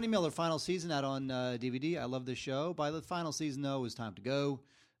go. Barney Miller, final season out on DVD. I love this show. By the final season, though, it was time to go.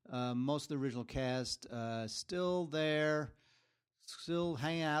 Most of the original cast still there, still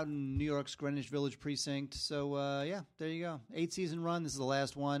hanging out in New York's Greenwich Village precinct. So, yeah, there you go. 8-season run. This is the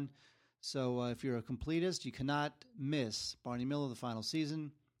last one. So if you're a completist, you cannot miss Barney Miller, the final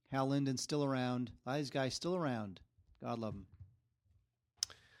season. Hal Linden's still around. A lot of these guys still around. God love them.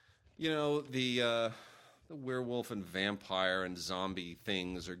 You know, the werewolf and vampire and zombie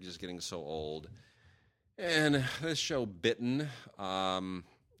things are just getting so old. And this show, Bitten,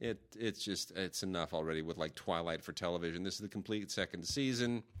 it's enough already with like Twilight for television. This is the complete second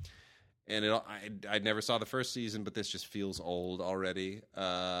season. And I never saw the first season, but this just feels old already.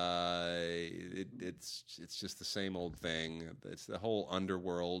 It's just the same old thing. It's the whole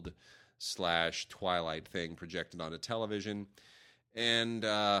underworld / Twilight thing projected onto television. And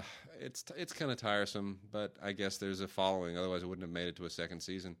it's kind of tiresome, but I guess there's a following. Otherwise, it wouldn't have made it to a second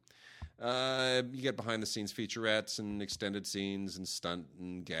season. You get behind-the-scenes featurettes and extended scenes and stunt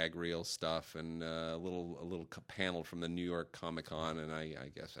and gag reel stuff and a little panel from the New York Comic-Con, and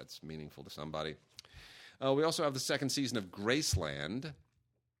I guess that's meaningful to somebody. We also have the second season of Graceland,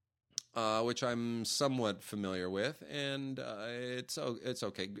 which I'm somewhat familiar with, and it's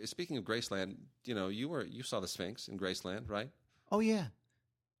okay. Speaking of Graceland, you saw the Sphinx in Graceland, right? Oh yeah,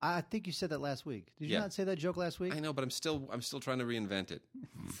 I think you said that last week. Did you not say that joke last week? I know, but I'm still trying to reinvent it.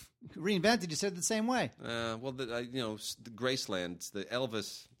 Reinvented? You said it the same way. The Graceland, the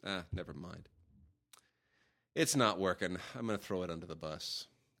Elvis. Never mind. It's not working. I'm going to throw it under the bus.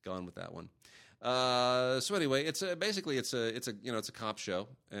 Gone with that one. So anyway, it's a cop show,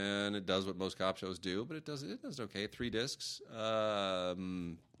 and it does what most cop shows do, but it does okay. 3 discs.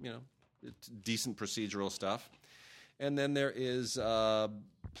 It's decent procedural stuff. And then there is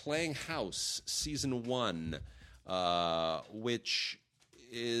Playing House Season 1, which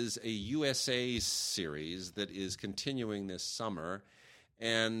is a USA series that is continuing this summer.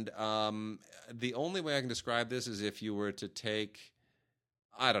 And the only way I can describe this is if you were to take,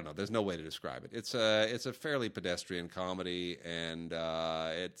 I don't know, there's no way to describe it. It's a fairly pedestrian comedy, and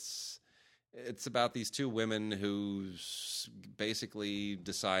it's about these 2 women who basically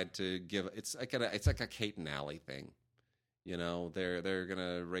decide to give. It's like a Kate and Allie thing. They're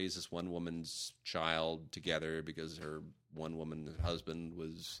gonna raise this one woman's child together because her one woman husband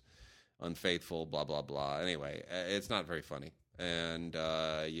was unfaithful. Blah blah blah. Anyway, it's not very funny, and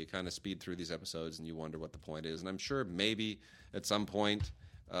you kind of speed through these episodes and you wonder what the point is. And I'm sure maybe at some point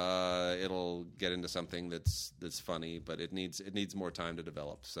it'll get into something that's funny, but it needs more time to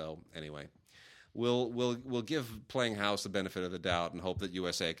develop. So anyway, we'll give Playing House the benefit of the doubt and hope that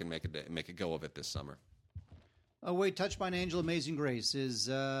USA can make a go of it this summer. Oh wait, Touched by an Angel, Amazing Grace is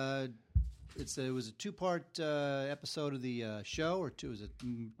it was a 2-part episode of the show, or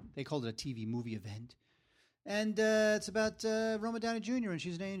they called it a TV movie event, and it's about Roma Downey Jr. and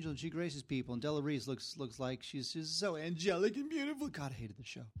she's an angel and she graces people, and Della Reese looks like she's so angelic and beautiful. God, I hated the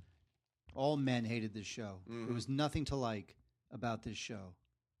show. All men hated this show. There was nothing to like about this show.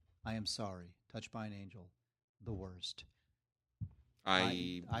 I am sorry. Touched by an Angel, the worst.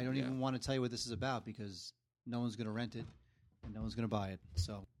 I don't even want to tell you what this is about because no one's going to rent it and no one's going to buy it.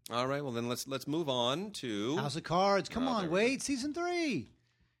 So, all right. Well, then let's move on to House of Cards. Come on, Wade, season 3.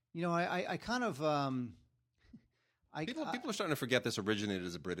 You know, I kind of people are starting to forget this originated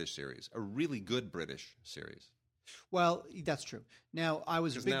as a British series, a really good British series. Well, that's true. Now I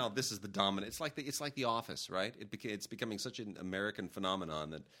was now this is the dominant. It's like The Office, right? It's becoming such an American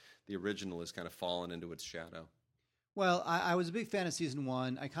phenomenon that the original has kind of fallen into its shadow. Well, I was a big fan of season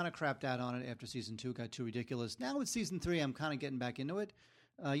 1. I kind of crapped out on it after season 2. It got too ridiculous. Now with season 3, I'm kind of getting back into it.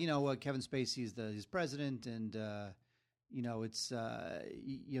 Kevin Spacey's his president, and it's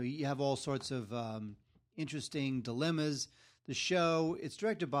you have all sorts of interesting dilemmas. The show, it's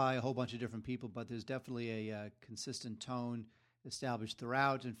directed by a whole bunch of different people, but there's definitely a consistent tone established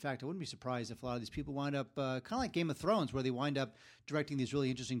throughout. In fact, I wouldn't be surprised if a lot of these people wind up kind of like Game of Thrones, where they wind up directing these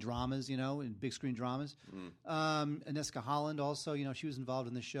really interesting dramas, in big screen dramas. Aneska Holland also, she was involved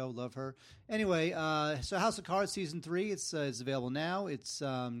in the show. Love her. Anyway, so House of Cards season 3, it's available now. It's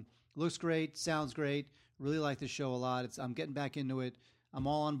looks great, sounds great. Really like the show a lot. I'm getting back into it. I'm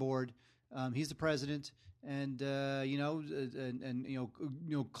all on board. He's the president. And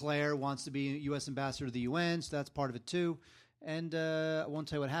Claire wants to be U.S. ambassador to the UN, so that's part of it too. And I won't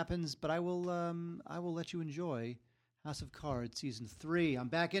tell you what happens, but I will let you enjoy House of Cards season 3. I'm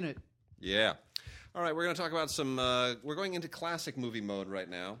back in it. Yeah. All right, we're going to talk about some. We're going into classic movie mode right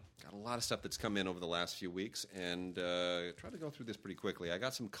now. Got a lot of stuff that's come in over the last few weeks, and try to go through this pretty quickly. I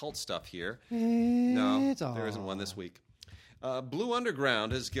got some cult stuff here. No, there isn't one this week. Blue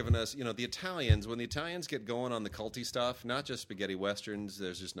Underground has given us, the Italians, when the Italians get going on the culty stuff, not just spaghetti westerns,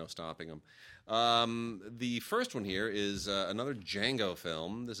 there's just no stopping them. The first one here is another Django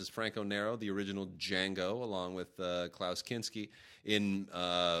film. This is Franco Nero, the original Django, along with Klaus Kinski in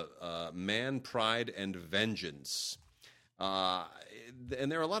Man, Pride, and Vengeance.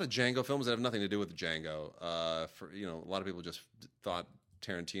 And there are a lot of Django films that have nothing to do with Django. A lot of people just thought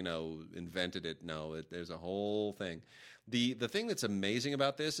Tarantino invented it. No, there's a whole thing. The thing that's amazing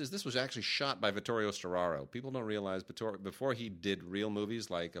about this is this was actually shot by Vittorio Storaro. People don't realize before he did real movies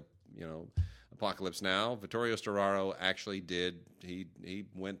like Apocalypse Now, Vittorio Storaro actually did. He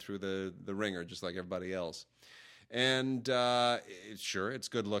went through the ringer just like everybody else. And it's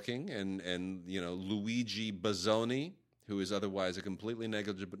good looking, and Luigi Bazzoni, who is otherwise a completely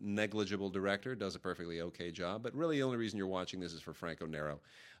negligible director, does a perfectly okay job. But really the only reason you're watching this is for Franco Nero,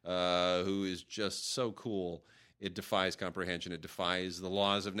 who is just so cool. It defies comprehension. It defies the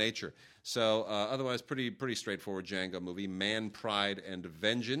laws of nature. So otherwise, pretty straightforward Django movie, Man, Pride, and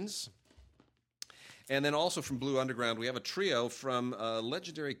Vengeance. And then also from Blue Underground, we have a trio from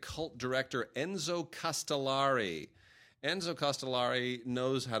legendary cult director Enzo Castellari. Enzo Castellari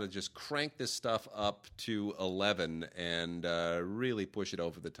knows how to just crank this stuff up to 11 and really push it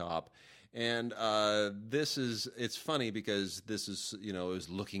over the top. And it's funny because this is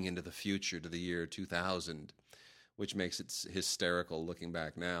looking into the future to the year 2000, which makes it hysterical looking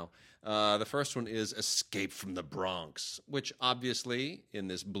back now. The first one is Escape from the Bronx, which obviously in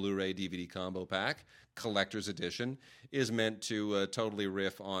this Blu-ray DVD combo pack, collector's edition, is meant to totally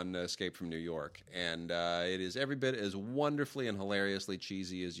riff on Escape from New York. And it is every bit as wonderfully and hilariously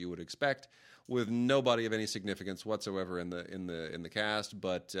cheesy as you would expect, with nobody of any significance whatsoever in the cast,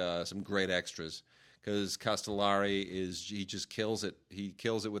 but some great extras. Because Castellari he just kills it. He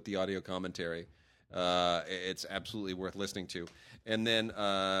kills it with the audio commentary. It's absolutely worth listening to. And then,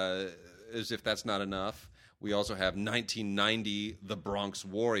 as if that's not enough, we also have 1990, The Bronx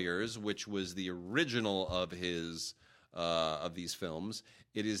Warriors, which was the original of these films.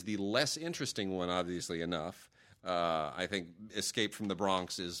 It is the less interesting one, obviously enough. I think Escape from the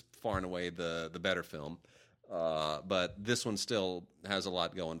Bronx is far and away the better film. But this one still has a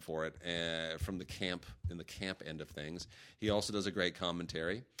lot going for it from the camp end of things. He also does a great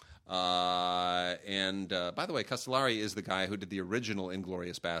commentary. And by the way, Castellari is the guy who did the original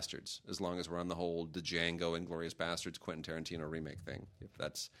Inglourious Bastards, as long as we're on the whole Django Inglourious Bastards Quentin Tarantino remake thing,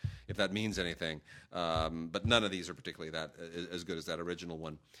 if that means anything. But none of these are particularly as good as that original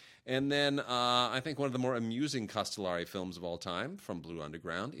one. And then I think one of the more amusing Castellari films of all time, from Blue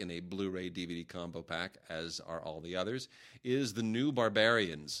Underground, in a Blu-ray DVD combo pack, as are all the others, is The New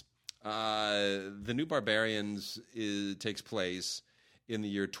Barbarians. The New Barbarians takes place in the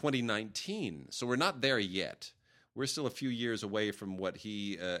year 2019. So we're not there yet. We're still a few years away from what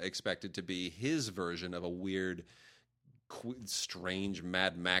he expected to be his version of a weird, strange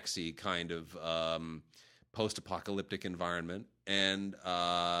Mad Maxy kind of post-apocalyptic environment, and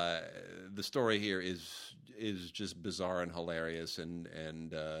the story here is just bizarre and hilarious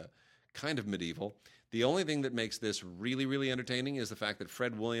and kind of medieval. The only thing that makes this really, really entertaining is the fact that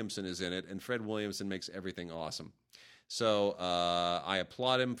Fred Williamson is in it, and Fred Williamson makes everything awesome. So I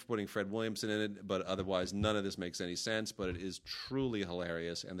applaud him for putting Fred Williamson in it, but otherwise none of this makes any sense, but it is truly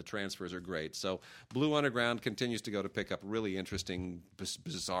hilarious, and the transfers are great. So Blue Underground continues to go to pick up really interesting,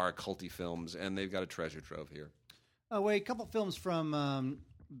 bizarre, culty films, and they've got a treasure trove here. Oh, wait, a couple films from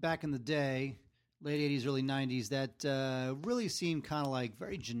back in the day, late 80s, early 90s, that really seemed kind of like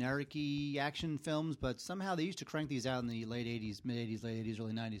very generic-y action films, but somehow they used to crank these out in the late 80s, mid-80s, late 80s,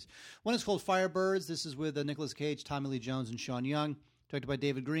 early 90s. One is called Firebirds. This is with Nicolas Cage, Tommy Lee Jones, and Sean Young, directed by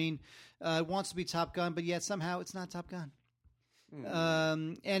David Green. It wants to be Top Gun, but yet somehow it's not Top Gun.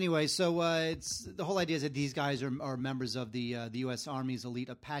 Anyway, so it's the whole idea is that these guys are members of the U.S. Army's elite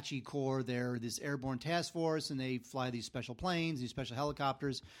Apache Corps. They're this airborne task force, and they fly these special planes, these special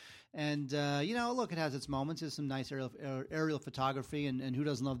helicopters. And look, it has its moments. There's some nice aerial photography, and who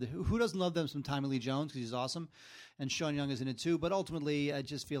doesn't love them? Some Tommy Lee Jones, because he's awesome, and Sean Young is in it too. But ultimately, I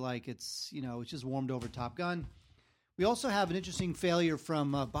just feel like it's just warmed over Top Gun. We also have an interesting failure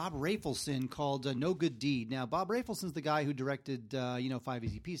from Bob Rafelson called No Good Deed. Now, Bob Rafelson's the guy who directed 5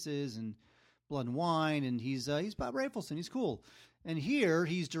 Easy Pieces and Blood and Wine, and he's Bob Rafelson. He's cool. And here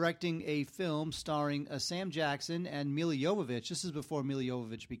he's directing a film starring Sam Jackson and Milla Jovovich. This is before Milla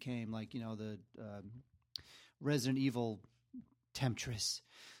Jovovich became the Resident Evil temptress.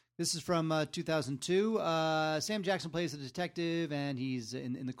 This is from 2002. Sam Jackson plays a detective, and he's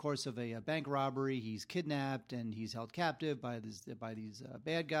in the course of a bank robbery. He's kidnapped, and he's held captive by these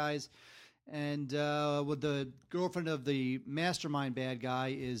bad guys. And with the girlfriend of the mastermind bad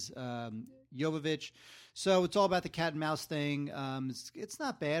guy is Jovovich. So it's all about the cat and mouse thing. It's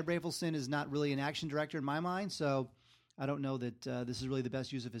not bad. Rafelson is not really an action director in my mind, so I don't know that this is really the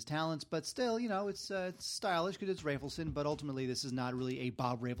best use of his talents. But still, it's stylish because it's Rafelson, but ultimately this is not really a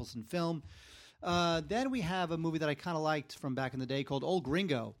Bob Rafelson film. Then we have a movie that I kind of liked from back in the day called Old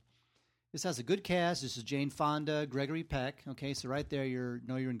Gringo. This has a good cast. This is Jane Fonda, Gregory Peck. Okay, so right there, you're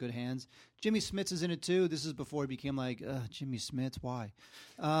in good hands. Jimmy Smits is in it too. This is before he became like Jimmy Smits. Why?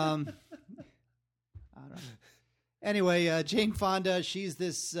 I don't know. Anyway, Jane Fonda, she's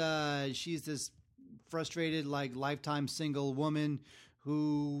this frustrated, like lifetime single woman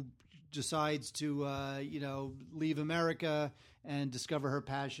who decides to leave America and discover her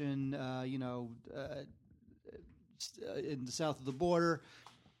passion in the south of the border.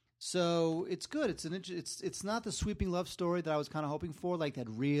 So it's good. It's not the sweeping love story that I was kind of hoping for, like that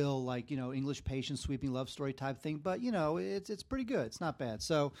real English patient sweeping love story type thing. But it's pretty good. It's not bad.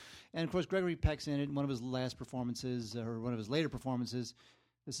 So, and of course Gregory Peck's in it. One of his last performances or one of his later performances.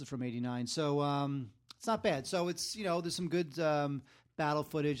 This is from '89. So it's not bad. So it's there's some good battle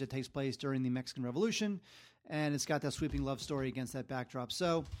footage that takes place during the Mexican Revolution, and it's got that sweeping love story against that backdrop.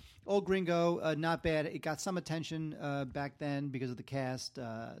 So. Old Gringo, not bad. It got some attention back then because of the cast.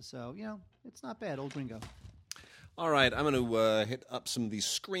 So, it's not bad. Old Gringo. All right, I'm going to hit up some of these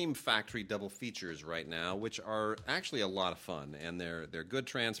Scream Factory double features right now, which are actually a lot of fun, and they're good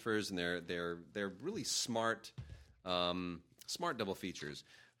transfers, and they're really smart double features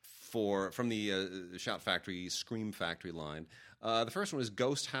from the Shout Factory Scream Factory line. The first one is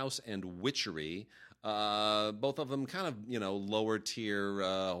Ghost House and Witchery. Both of them kind of, lower tier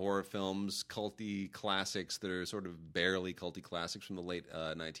horror films, culty classics that are sort of barely culty classics from the late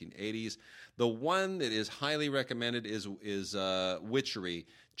 1980s. The one that is highly recommended is Witchery,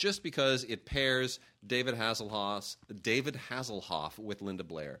 just because it pairs David Hasselhoff with Linda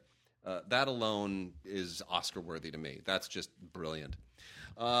Blair. That alone is Oscar worthy to me. That's just brilliant.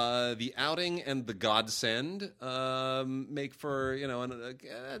 The Outing and The Godsend make for,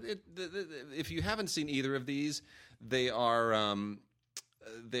 if you haven't seen either of these, they are, how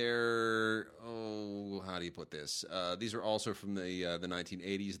do you put this? These are also from the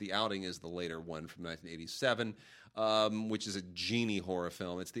 1980s. The Outing is the later one from 1987, which is a genie horror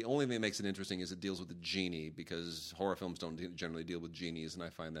film. It's the only thing that makes it interesting is it deals with the genie, because horror films don't generally deal with genies, and I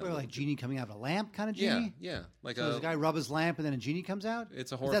find that... Well, like genie coming out of a lamp kind of genie? Yeah. Like so does a guy rub his lamp and then a genie comes out?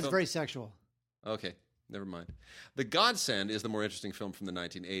 It's a horror That's film. very sexual. Okay, never mind. The Godsend is the more interesting film from the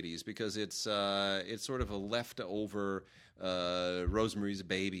 1980s because it's sort of a leftover Rosemary's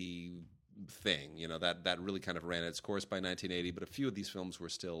Baby thing, that really kind of ran its course by 1980, but a few of these films were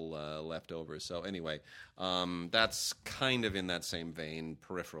still left over. So anyway, that's kind of in that same vein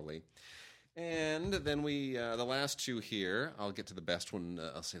peripherally. And then the last two here, I'll get to the best one.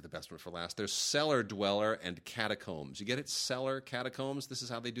 I'll save the best one for last. There's Cellar Dweller and Catacombs. You get it? Cellar, Catacombs? This is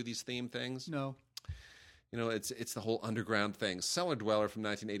how they do these theme things? No. You know, it's the whole underground thing. Cellar Dweller from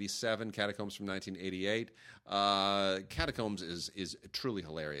 1987, Catacombs from 1988. Catacombs is truly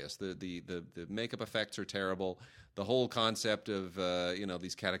hilarious. The makeup effects are terrible. The whole concept of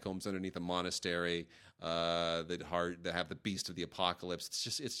these catacombs underneath a monastery that have the beast of the apocalypse.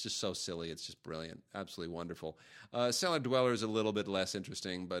 It's just so silly. It's just brilliant. Absolutely wonderful. Cellar Dweller is a little bit less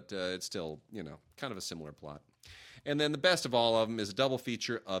interesting, but it's still kind of a similar plot. And then the best of all of them is a double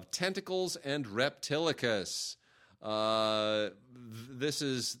feature of Tentacles and Reptilicus. This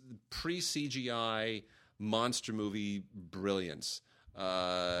is pre-CGI monster movie brilliance.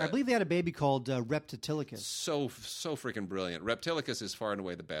 I believe they had a baby called Reptilicus. So freaking brilliant. Reptilicus is far and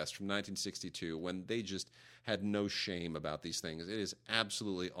away the best from 1962 when they just had no shame about these things. It is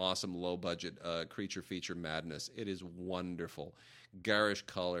absolutely awesome, low-budget creature feature madness. It is wonderful. Garish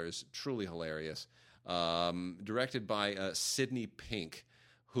colors, truly hilarious. Directed by Sidney Pink,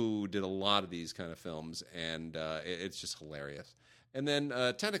 who did a lot of these kind of films, and it's just hilarious. And then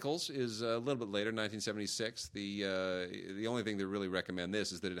Tentacles is a little bit later, 1976. The only thing to really recommend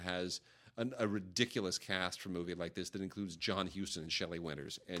this is that it has a ridiculous cast for a movie like this that includes John Huston and Shelley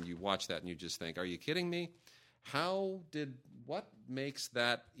Winters. And you watch that and you just think, are you kidding me? What makes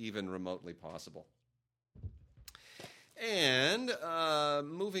that even remotely possible? And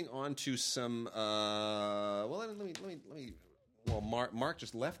moving on to some, let me. Well, Mark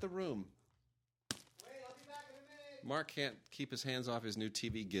just left the room. Wait, I'll be back in a minute. Mark can't keep his hands off his new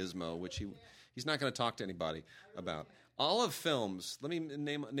TV gizmo, which he's not going to talk to anybody about. Olive Films. Let me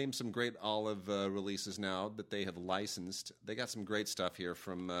name some great Olive releases now that they have licensed. They got some great stuff here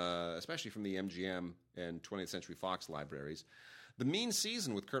from, especially from the MGM and 20th Century Fox libraries. The Mean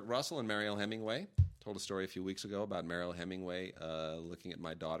Season with Kurt Russell and Mariel Hemingway. Told a story a few weeks ago about Mariel Hemingway looking at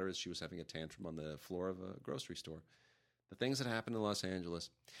my daughter as she was having a tantrum on the floor of a grocery store. The things that happen in Los Angeles.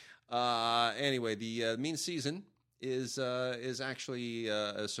 Anyway, the Mean Season is actually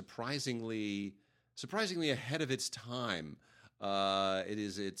surprisingly ahead of its time.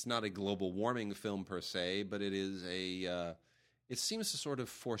 It's not a global warming film per se, but it seems to sort of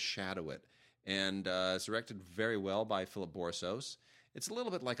foreshadow it. And it's directed very well by Philip Borsos. It's a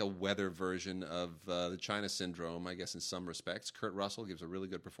little bit like a weather version of the China Syndrome, I guess, in some respects. Kurt Russell gives a really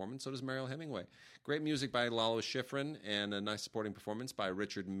good performance. So does Mariel Hemingway. Great music by Lalo Schifrin, and a nice supporting performance by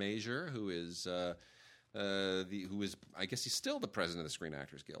Richard Major, who is, I guess, he's still the president of the Screen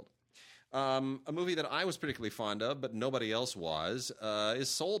Actors Guild. A movie that I was particularly fond of, but nobody else was, is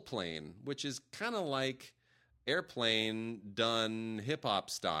Soul Plane, which is kind of like Airplane done hip hop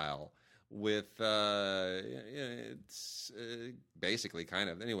style. With it's basically kind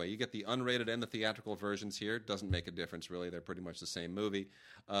of anyway. You get the unrated and the theatrical versions here. Doesn't make a difference really. They're pretty much the same movie.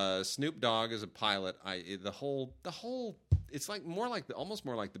 Snoop Dogg is a pilot. The whole. It's like almost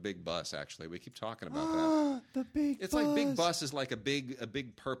more like the Big Bus. Actually, we keep talking about that. The Big Bus. It's like Big Bus is like a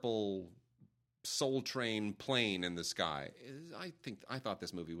big purple Soul Train plane in the sky. I thought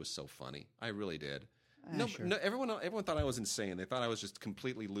this movie was so funny. I really did. Sure. No, everyone thought I was insane. They thought I was just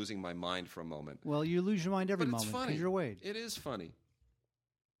completely losing my mind for a moment. Well, you lose your mind every But moment it's funny. because you're Wade. It is funny.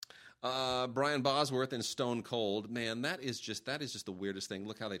 Brian Bosworth in Stone Cold. Man, that is just the weirdest thing.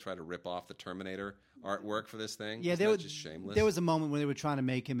 Look how they try to rip off the Terminator artwork for this thing. Yeah, just shameless. There was a moment when they were trying to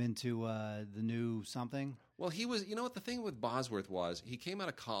make him into the new something. Well, he was. You know what the thing with Bosworth was? He came out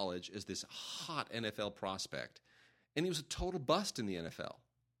of college as this hot NFL prospect, and he was a total bust in the NFL.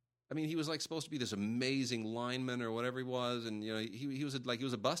 I mean, he was like supposed to be this amazing lineman or whatever he was, and he was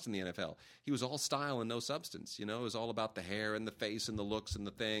a bust in the NFL. He was all style and no substance. It was all about the hair and the face and the looks and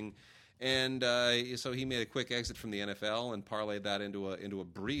the thing. And so he made a quick exit from the NFL and parlayed that into a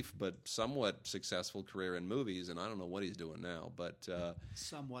brief but somewhat successful career in movies. And I don't know what he's doing now, but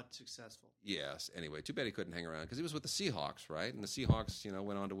somewhat successful. Yes. Anyway, too bad he couldn't hang around because he was with the Seahawks, right? And the Seahawks,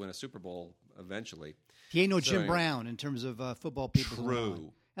 went on to win a Super Bowl eventually. He ain't no Jim Brown in terms of football people.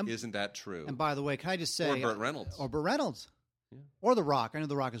 True. Isn't that true? And by the way, can I just say... Or Burt Reynolds. Yeah. Or The Rock. I know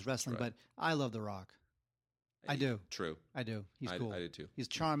The Rock is wrestling, right. but I love The Rock. I do. True. I do. He's cool. I do too. He's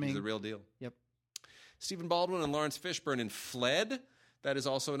charming. He's the real deal. Yep. Stephen Baldwin and Lawrence Fishburne in Fled. That is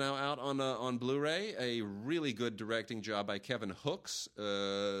also now out on Blu-ray. A really good directing job by Kevin Hooks,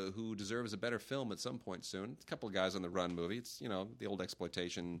 who deserves a better film at some point soon. A couple of guys on the run movie. It's, the old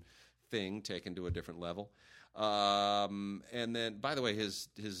exploitation thing taken to a different level. And then, by the way, his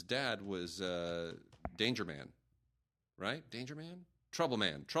dad was Danger Man, right? Danger Man? Trouble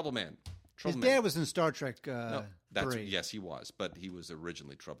Man. His dad was in Star Trek 3. Yes, he was, but he was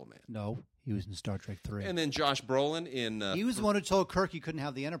originally Trouble Man. No, he was in Star Trek 3. And then Josh Brolin in... he was the one who told Kirk he couldn't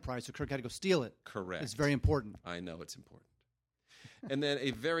have the Enterprise, so Kirk had to go steal it. Correct. It's very important. I know it's important. And then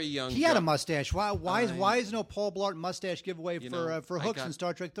a very young. He had a mustache. Why is no Paul Blart mustache giveaway for Hooks in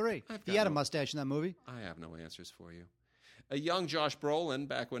Star Trek 3? He had a mustache in that movie. I have no answers for you. A young Josh Brolin,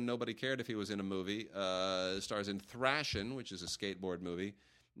 back when nobody cared if he was in a movie, stars in Thrashin', which is a skateboard movie.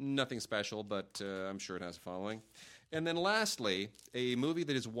 Nothing special, but I'm sure it has a following. And then lastly, a movie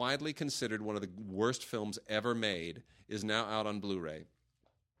that is widely considered one of the worst films ever made is now out on Blu-ray.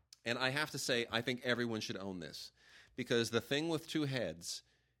 And I have to say, I think everyone should own this, because The Thing with Two Heads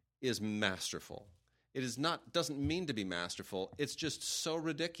is masterful. It is not doesn't mean to be masterful. It's just so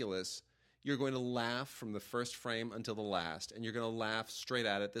ridiculous. You're going to laugh from the first frame until the last, and you're going to laugh straight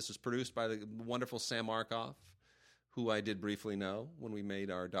at it. This was produced by the wonderful Sam Markoff, who I did briefly know when we made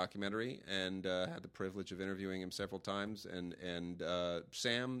our documentary, and had the privilege of interviewing him several times. And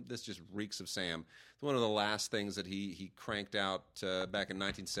Sam, this just reeks of Sam. It's one of the last things that he cranked out back in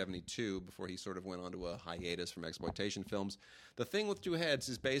 1972 before he sort of went onto a hiatus from exploitation films. The Thing with Two Heads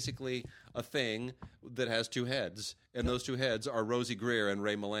is basically a thing that has two heads, and those two heads are Rosie Greer and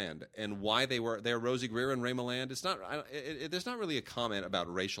Ray Milland. And why they're Rosie Greer and Ray Milland, it's not. There's not really a comment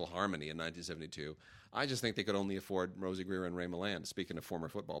about racial harmony in 1972. I just think they could only afford Rosie Greer and Ray Milland, speaking of former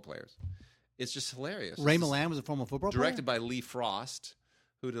football players. It's just hilarious. Ray Milland was a former football player? Directed by Lee Frost,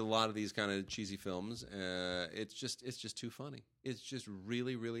 who did a lot of these kind of cheesy films. It's just too funny. It's just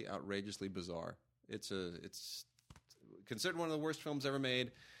really, really outrageously bizarre. It's considered one of the worst films ever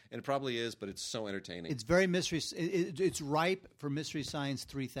made, and it probably is, but it's so entertaining. It's very mystery. It's ripe for Mystery Science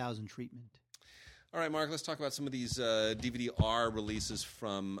 3000 treatment. All right, Mark, let's talk about some of these DVD-R releases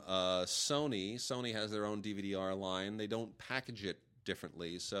from Sony. Sony has their own DVD-R line. They don't package it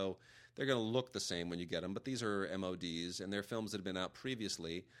differently, so they're going to look the same when you get them, but these are MODs, and they're films that have been out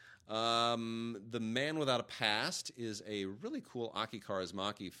previously. The Man Without a Past is a really cool Aki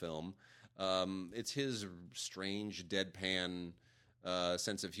Kaurismäki film. It's his strange, deadpan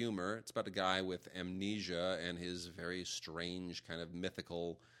sense of humor. It's about a guy with amnesia and his very strange kind of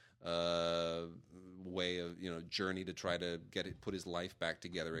mythical way of journey to try to put his life back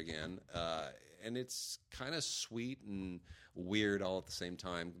together again, and it's kind of sweet and weird all at the same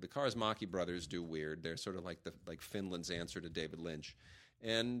time. The Kaurismäki brothers do weird. They're sort of like Finland's answer to David Lynch,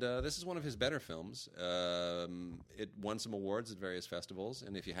 and this is one of his better films. It won some awards at various festivals,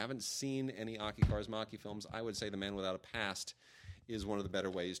 and if you haven't seen any Aki Kaurismäki films, I would say The Man Without a Past is one of the better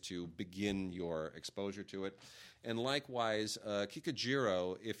ways to begin your exposure to it. And likewise,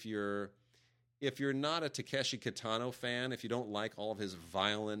 Kikujiro, if you're not a Takeshi Kitano fan, if you don't like all of his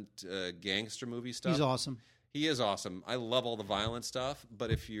violent gangster movie stuff, he's awesome. He is awesome. I love all the violent stuff,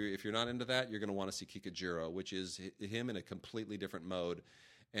 but if you're not into that, you're going to want to see Kikujiro, which is him in a completely different mode,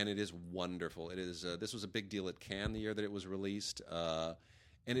 and it is wonderful. It is. This was a big deal at Cannes the year that it was released, and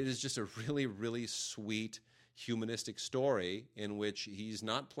it is just a really, really sweet, humanistic story in which he's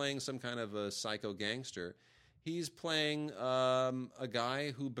not playing some kind of a psycho gangster. He's playing a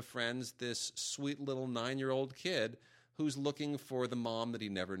guy who befriends this sweet little 9-year-old kid who's looking for the mom that he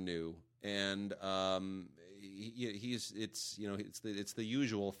never knew, and it's the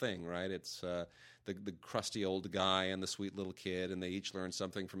usual thing, right? It's the crusty old guy and the sweet little kid, and they each learn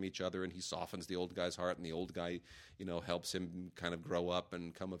something from each other, and he softens the old guy's heart, and the old guy helps him kind of grow up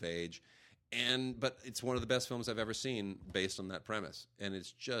and come of age. But it's one of the best films I've ever seen based on that premise, and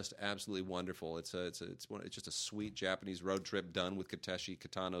it's just absolutely wonderful. It's just a sweet Japanese road trip done with Takeshi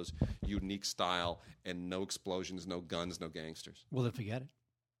Kitano's unique style, and no explosions, no guns, no gangsters. Well, then forget it.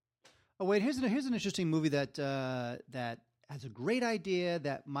 Oh wait, here's an interesting movie that has a great idea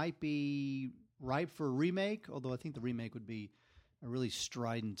that might be ripe for a remake. Although I think the remake would be a really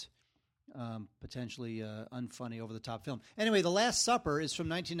strident, potentially unfunny, over-the-top film. Anyway, The Last Supper is from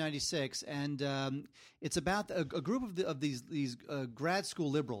 1996, and it's about a group of these grad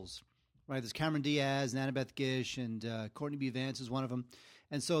school liberals. Right, there's Cameron Diaz and Annabeth Gish, and Courtney B. Vance is one of them.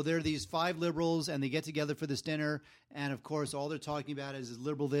 And so there are these 5 liberals, and they get together for this dinner. And, of course, all they're talking about is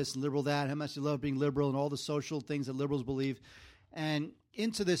liberal this and liberal that, how much they love being liberal, and all the social things that liberals believe. And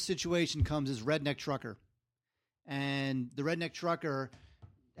into this situation comes this redneck trucker. And the redneck trucker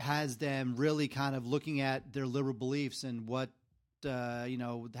has them really kind of looking at their liberal beliefs and what,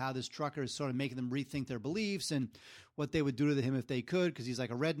 how this trucker is sort of making them rethink their beliefs and what they would do to him if they could, because he's like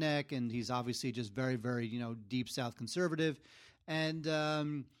a redneck and he's obviously just very, very, deep South conservative. And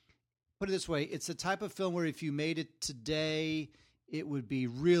put it this way, it's the type of film where if you made it today, it would be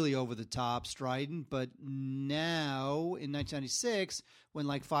really over the top, strident. But now, in 1996, when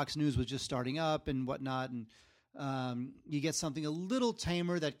like Fox News was just starting up and whatnot, and you get something a little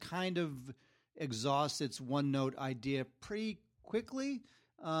tamer that kind of exhausts its one-note idea pretty quickly.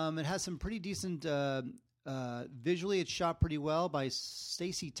 It has some pretty decent Visually, it's shot pretty well by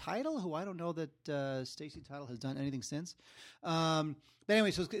Stacy Title, who I don't know that Stacy Title has done anything since. But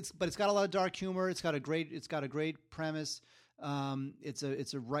anyway, so it's got a lot of dark humor. It's got a great premise. It's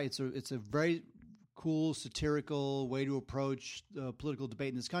a very cool satirical way to approach political debate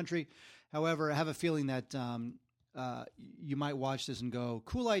in this country. However, I have a feeling that you might watch this and go,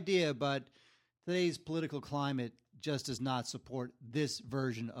 cool idea, but today's political climate just does not support this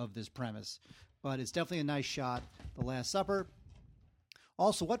version of this premise. But it's definitely a nice shot. The Last Supper.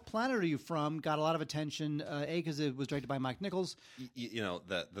 Also, What Planet Are You From? Got a lot of attention. Because it was directed by Mike Nichols. You know,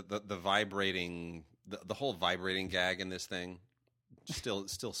 the vibrating, the whole vibrating gag in this thing still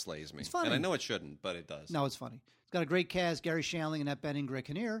slays me. It's funny. And I know it shouldn't, but it does. No, it's funny. It's got a great cast: Gary Shandling, Annette Bening, Greg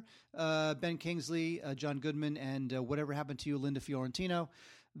Kinnear, Ben Kingsley, John Goodman, and Whatever Happened to You, Linda Fiorentino.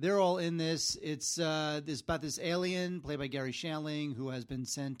 They're all in this. It's about this alien played by Gary Shandling who has been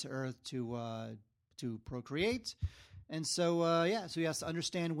sent to Earth to procreate, and so he has to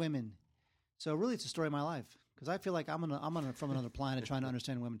understand women. So really, it's a story of my life because I feel like I'm from another planet trying to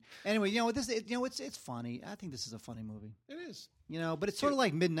understand women. Anyway, it's funny. I think this is a funny movie. It is. But it's sort of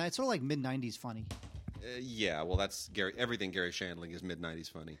like midnight. It's sort of like mid-90s funny. Yeah, well, that's Gary. Everything Gary Shandling is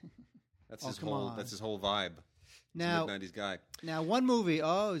mid-90s funny. That's his whole. That's his whole vibe. Now, mid-90s guy. Now, one movie.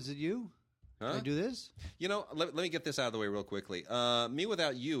 Oh, is it you? Huh? Can I do this? Let me get this out of the way real quickly. Me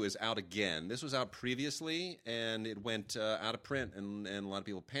Without You is out again. This was out previously, and it went out of print, and a lot of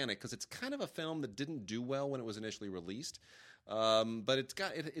people panicked because it's kind of a film that didn't do well when it was initially released. But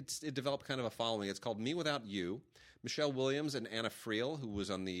it developed kind of a following. It's called Me Without You. Michelle Williams and Anna Friel, who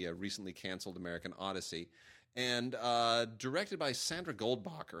was on the recently canceled American Odyssey, and directed by Sandra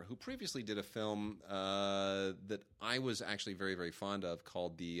Goldbacher, who previously did a film that I was actually very, very fond of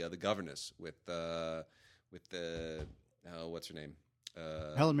called The Governess with the what's her name?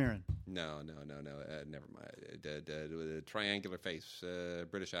 Helen Mirren. No. Never mind. Triangular face,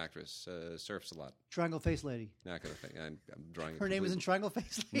 British actress, surfs a lot. Triangle Face Lady. Not gonna think. I'm drawing. Her name is in Triangle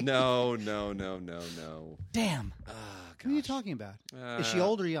Face Lady. No. Damn. Oh, who are you talking about? Is she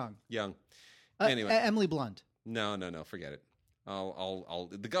old or young? Young. Anyway, Emily Blunt. No. Forget it. I'll.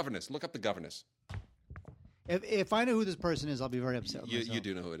 The Governess. Look up The Governess. If I know who this person is, I'll be very upset. You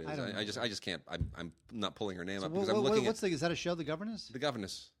do know who it is. I just can't. I'm not pulling her name up because I'm looking. Is that a show? The Governess. The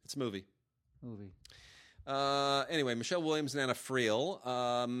Governess. It's a movie. Movie. Anyway, Michelle Williams and Anna Friel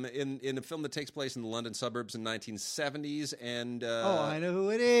in a film that takes place in the London suburbs in 1970s. And I know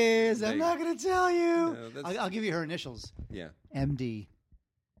who it is. I'm not going to tell you. I'll give you her initials. Yeah. MD.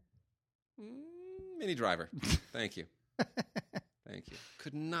 Minnie Driver. Thank you. Thank you.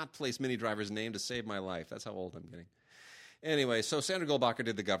 Could not place Minnie Driver's name to save my life. That's how old I'm getting. Anyway, so Sandra Goldbacher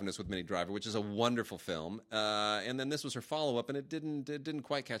did The Governess with Minnie Driver, which is a wonderful film. And then this was her follow-up, and it didn't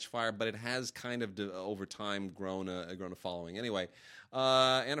quite catch fire, but it has kind of over time grown a following. Anyway,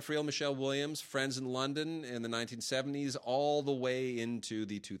 Anna Friel, Michelle Williams, friends in London in the 1970s, all the way into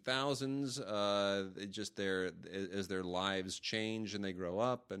the 2000s. As their lives change and they grow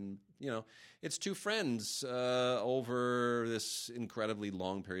up, and it's two friends over this incredibly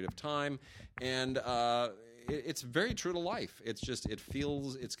long period of time, and it's very true to life. It's just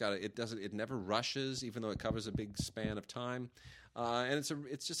it never rushes, even though it covers a big span of time, and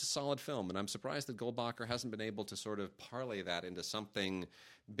it's just a solid film. And I'm surprised that Goldbacher hasn't been able to sort of parlay that into something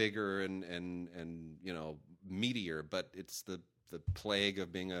bigger and meatier. But it's the plague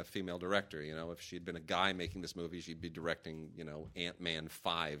of being a female director. If she'd been a guy making this movie, she'd be directing Ant-Man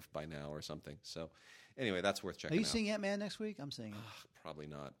 5 by now or something. So anyway, that's worth checking out. Are you seeing Ant-Man next week? I'm seeing it. Probably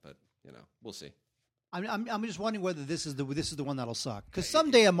not, but we'll see. I'm just wondering whether this is the one that'll suck, because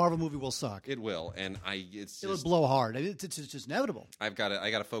someday a Marvel movie will suck. It will, and it'll blow hard. It's just inevitable. I got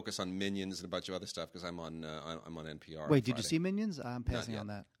to focus on Minions and a bunch of other stuff because I'm on NPR. Wait, did you see Minions? I'm passing on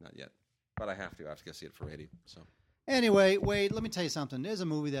that. Not yet, but I have to. I have to go see it for radio. So anyway, wait. Let me tell you something. There's a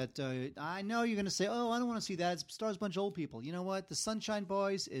movie that I know you're going to say, "Oh, I don't want to see that." It stars a bunch of old people. You know what? The Sunshine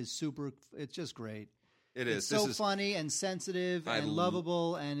Boys is super. It's just great. It's so funny and sensitive and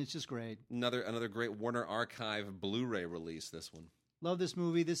lovable, and it's just great. Another great Warner Archive Blu-ray release. This one. Love this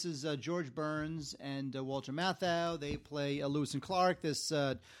movie. This is George Burns and Walter Matthau. They play Lewis and Clark, this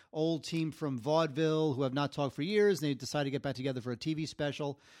old team from vaudeville who have not talked for years. And they decide to get back together for a TV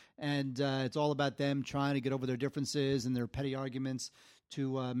special, and it's all about them trying to get over their differences and their petty arguments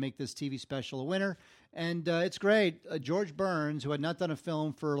to make this TV special a winner. And it's great. George Burns, who had not done a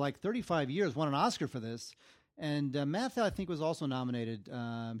film for like 35 years, won an Oscar for this. And Matthau, I think, was also nominated.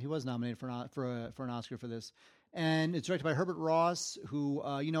 He was nominated for an Oscar for this. And it's directed by Herbert Ross, who,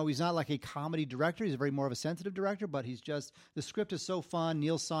 he's not like a comedy director. He's very more of a sensitive director, but the script is so fun.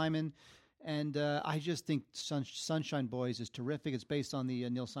 Neil Simon And I just think Sunshine Boys is terrific. It's based on the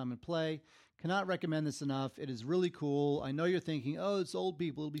Neil Simon play. Cannot recommend this enough. It is really cool. I know you're thinking, oh, it's old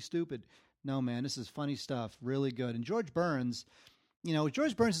people. It'll be stupid. No, man, this is funny stuff. Really good. And George Burns,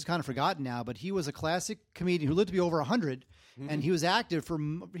 George Burns is kind of forgotten now, but he was a classic comedian who lived to be over 100, and he was active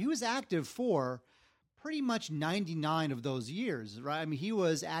for pretty much 99 of those years, right? I mean, he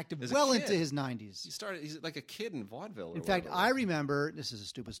was active well into his 90s. He's like a kid in vaudeville. In fact, I remember, this is a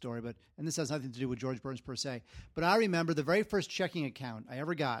stupid story, and this has nothing to do with George Burns per se, but I remember the very first checking account I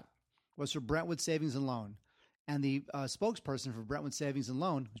ever got was for Brentwood Savings and Loan. And the spokesperson for Brentwood Savings and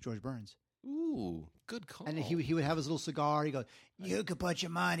Loan was George Burns. Ooh, good call. And he would have his little cigar. He goes, "You could put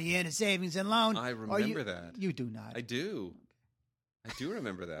your money in a savings and loan." I remember that. You do not. I do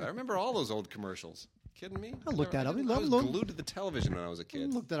remember that. I remember all those old commercials. Kidding me? I'll look that up. I was glued to the television when I was a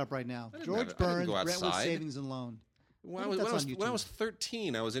kid. Look that up right now. George Burns, Brentwood Savings and Loan. When I was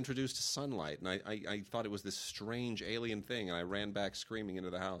 13, I was introduced to sunlight, and I thought it was this strange alien thing, and I ran back screaming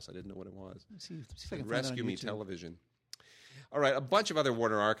into the house. I didn't know what it was. See if I can Rescue Me television. All right, a bunch of other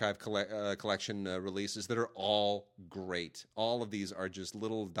Warner Archive collection releases that are all great. All of these are just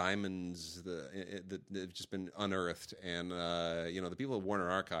little diamonds that have just been unearthed, and the people at Warner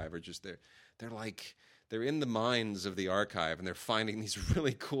Archive are just they're in the minds of the archive, and they're finding these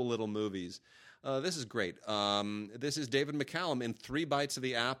really cool little movies. This is great. This is David McCallum in 3 Bites of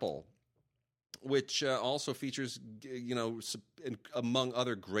the Apple, which also features, among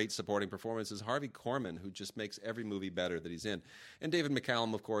other great supporting performances, Harvey Korman, who just makes every movie better that he's in. And David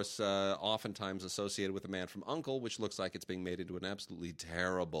McCallum, of course, oftentimes associated with The Man from U.N.C.L.E., which looks like it's being made into an absolutely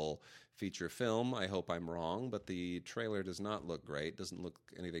terrible feature film. I hope I'm wrong, but the trailer does not look great. Doesn't look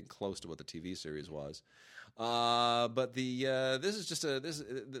anything close to what the TV series was. But this is just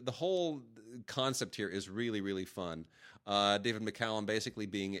the whole concept here is really, really fun. David McCallum basically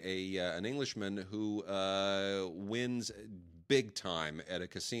being an Englishman who wins big time at a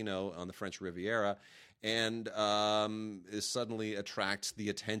casino on the French Riviera, and suddenly attracts the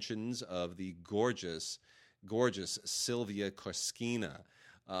attentions of the gorgeous Sylvia Koskina.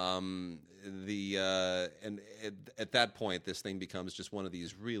 And at that point, this thing becomes just one of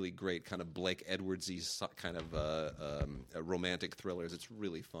these really great kind of Blake Edwards-y kind of romantic thrillers. It's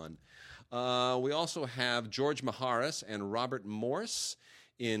really fun. We also have George Maharis and Robert Morse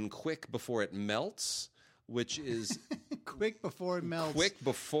in Quick Before It Melts, which is Quick Before It Melts. Quick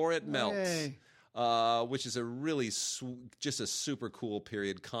Before It Melts. Hey. Which is a really just a super cool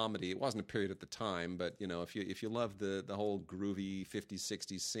period comedy. It wasn't a period at the time, but if you love the whole groovy 50s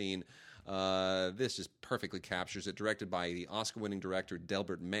 60s scene, this just perfectly captures it. Directed by the Oscar-winning director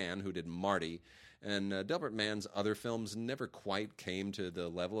Delbert Mann, who did Marty. And Delbert Mann's other films never quite came to the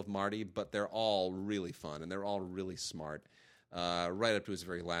level of Marty, but they're all really fun and they're all really smart. Right up to his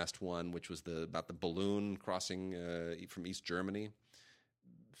very last one, which was about the balloon crossing from East Germany.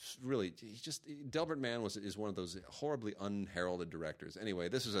 Really, Delbert Mann is one of those horribly unheralded directors. Anyway,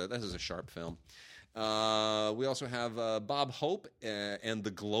 this is a sharp film. We also have Bob Hope and the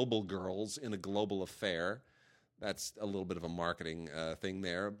Global Girls in a Global Affair. That's a little bit of a marketing thing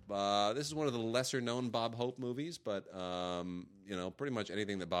there. This is one of the lesser-known Bob Hope movies, but pretty much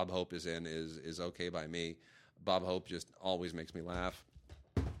anything that Bob Hope is in is okay by me. Bob Hope just always makes me laugh.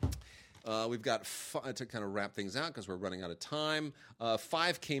 We've got to kind of wrap things out because we're running out of time.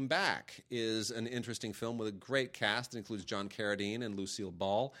 Five Came Back is an interesting film with a great cast. It includes John Carradine and Lucille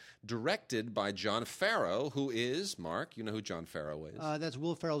Ball. Directed by John Farrow, who is, Mark, you know who John Farrow is? That's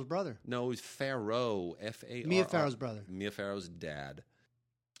Will Ferrell's brother. No, he's Farrow, F-A-R-R. Mia Farrow's brother. Mia Farrow's dad.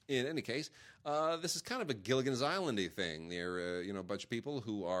 In any case, this is kind of a Gilligan's Island-y thing. They're a bunch of people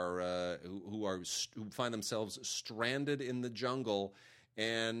who find themselves stranded in the jungle.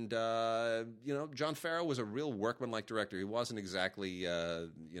 And, John Farrow was a real workman-like director. He wasn't exactly, A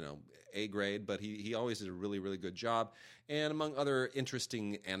grade, but he always did a really, really good job. And among other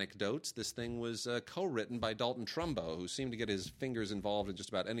interesting anecdotes, this thing was co-written by Dalton Trumbo, who seemed to get his fingers involved in just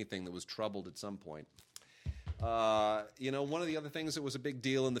about anything that was troubled at some point. One of the other things that was a big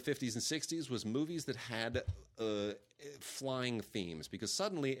deal in the 50s and 60s was movies that had flying themes, because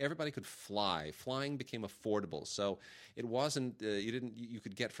suddenly everybody could fly. Flying became affordable, so it wasn't you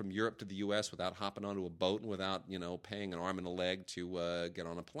could get from Europe to the U.S. without hopping onto a boat and without paying an arm and a leg to get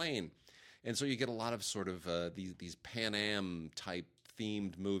on a plane. And so you get a lot of sort of these Pan Am type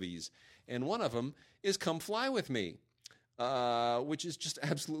themed movies, and one of them is Come Fly With Me. Which is just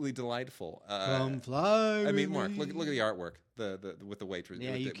absolutely delightful. Come fly. I mean, Mark, look at the artwork. The with the waitress.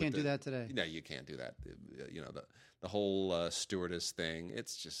 Yeah, you can't do that today. No, you can't do that. The whole stewardess thing.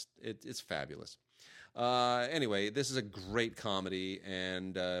 It's just it's fabulous. Anyway, this is a great comedy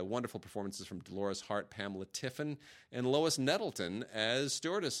and wonderful performances from Dolores Hart, Pamela Tiffin, and Lois Nettleton as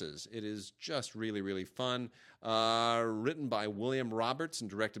stewardesses. It is just really, really fun. Written by William Roberts and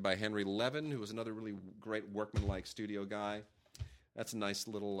directed by Henry Levin, who was another really great workmanlike studio guy. That's a nice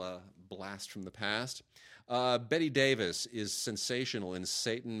little blast from the past. Betty Davis is sensational in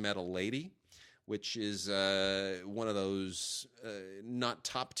Satan Met a Lady, which is one of those not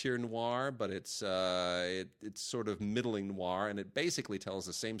top-tier noir, but it's sort of middling noir, and it basically tells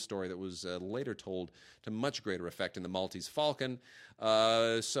the same story that was later told to much greater effect in The Maltese Falcon.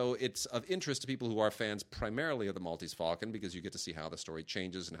 So it's of interest to people who are fans primarily of The Maltese Falcon, because you get to see how the story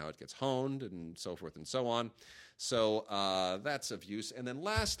changes and how it gets honed and so forth and so on. So that's of use. And then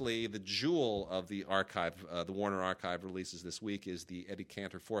lastly, the jewel of the archive, the Warner Archive releases this week, is the Eddie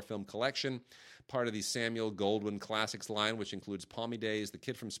Cantor 4-film collection, part of the Samuel Goldwyn Classics line, which includes Palmy Days, The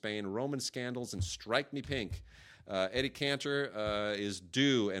Kid from Spain, Roman Scandals, and Strike Me Pink. Eddie Cantor is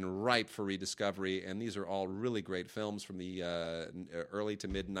due and ripe for rediscovery, and these are all really great films from the early to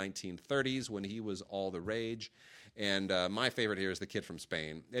mid-1930s when he was all the rage. And my favorite here is The Kid from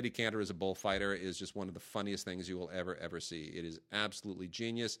Spain. Eddie Cantor as a bullfighter is just one of the funniest things you will ever see. It is absolutely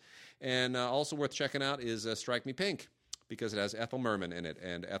genius. And also worth checking out is Strike Me Pink, because it has Ethel Merman in it,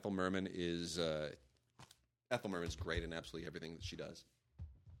 and Ethel Merman's great in absolutely everything that she does.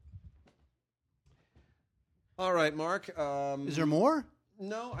 All right, Mark. Is there more?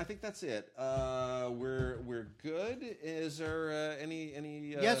 No, I think that's it. We're good. Is there any?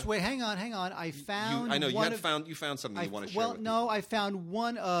 Yes. Wait. Hang on. I found. I know you found something you want to share. Well, no, I found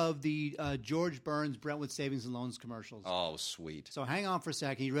one of the George Burns Brentwood Savings and Loans commercials. Oh, sweet. So hang on for a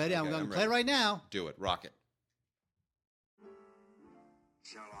second. You ready? Okay, I'm going to play ready. it right now. Do it. Rock it.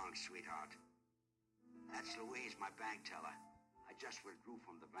 So long, sweetheart. That's Louise, my bank teller. I just withdrew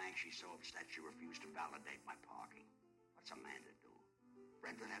from the bank. She's so upset she refused to validate my parking. What's a man to do?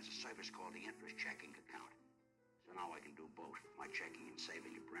 Brentwood has a service called the interest checking account. So now I can do both, my checking and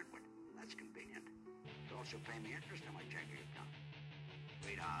saving at Brentwood. That's convenient. They also pay me interest on my checking account.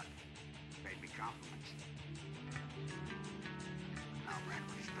 Sweetheart, paid me compliments. Now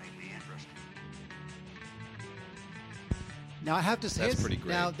Brentwood is paying me interest. Now I have to say, That's pretty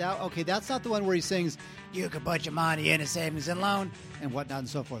great. Okay, that's not the one where he sings, "You can put your money in a savings and loan," and whatnot and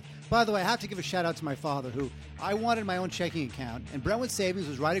so forth. By the way, I have to give a shout out to my father, who I wanted my own checking account, and Brentwood Savings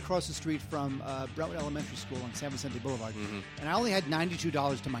was right across the street from Brentwood Elementary School on San Vicente Boulevard, and I only had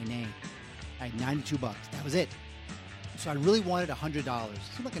 $92 to my name. I had $92. That was it. So I really wanted $100.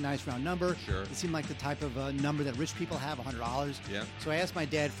 Seemed like a nice round number. Sure. It seemed like the type of number that rich people have, $100. Yeah. So I asked my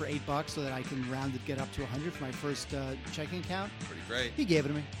dad for $8 so that I can round it, get up to $100 for my first checking account. Pretty great. He gave it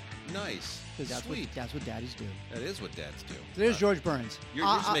to me. Nice. Because Sweet. That's what daddies do. That is what dads do. So there's George Burns. You're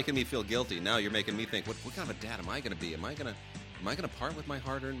just making me feel guilty. Now you're making me think, what kind of a dad am I going to be? Am I going to part with my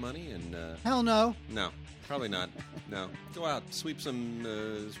hard-earned money? And hell no. No, probably not. No. Go out, sweep some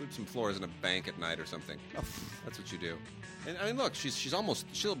floors in a bank at night or something. That's what you do. And I mean, look,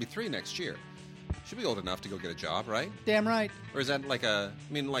 she'll be 3 next year. She'll be old enough to go get a job, right? Damn right. Or is that like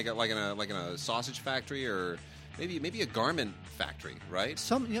in a sausage factory, or maybe a garment factory, right?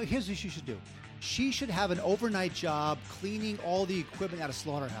 Here's what she should do. She should have an overnight job cleaning all the equipment at a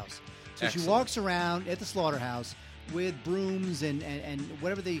slaughterhouse. So Excellent. she walks around at the slaughterhouse with brooms and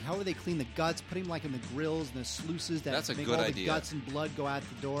however they clean the guts, putting them like in the grills and the sluices that That's a make good all idea. the guts and blood go out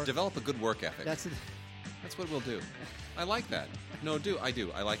the door. Develop a good work ethic. That's what we'll do. I like that. No, I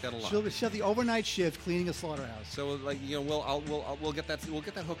do. I like that a lot. She'll have the overnight shift cleaning a slaughterhouse. So, we'll get that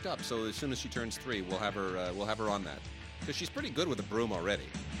hooked up. So as soon as she turns 3, we'll have her on that, because she's pretty good with a broom already.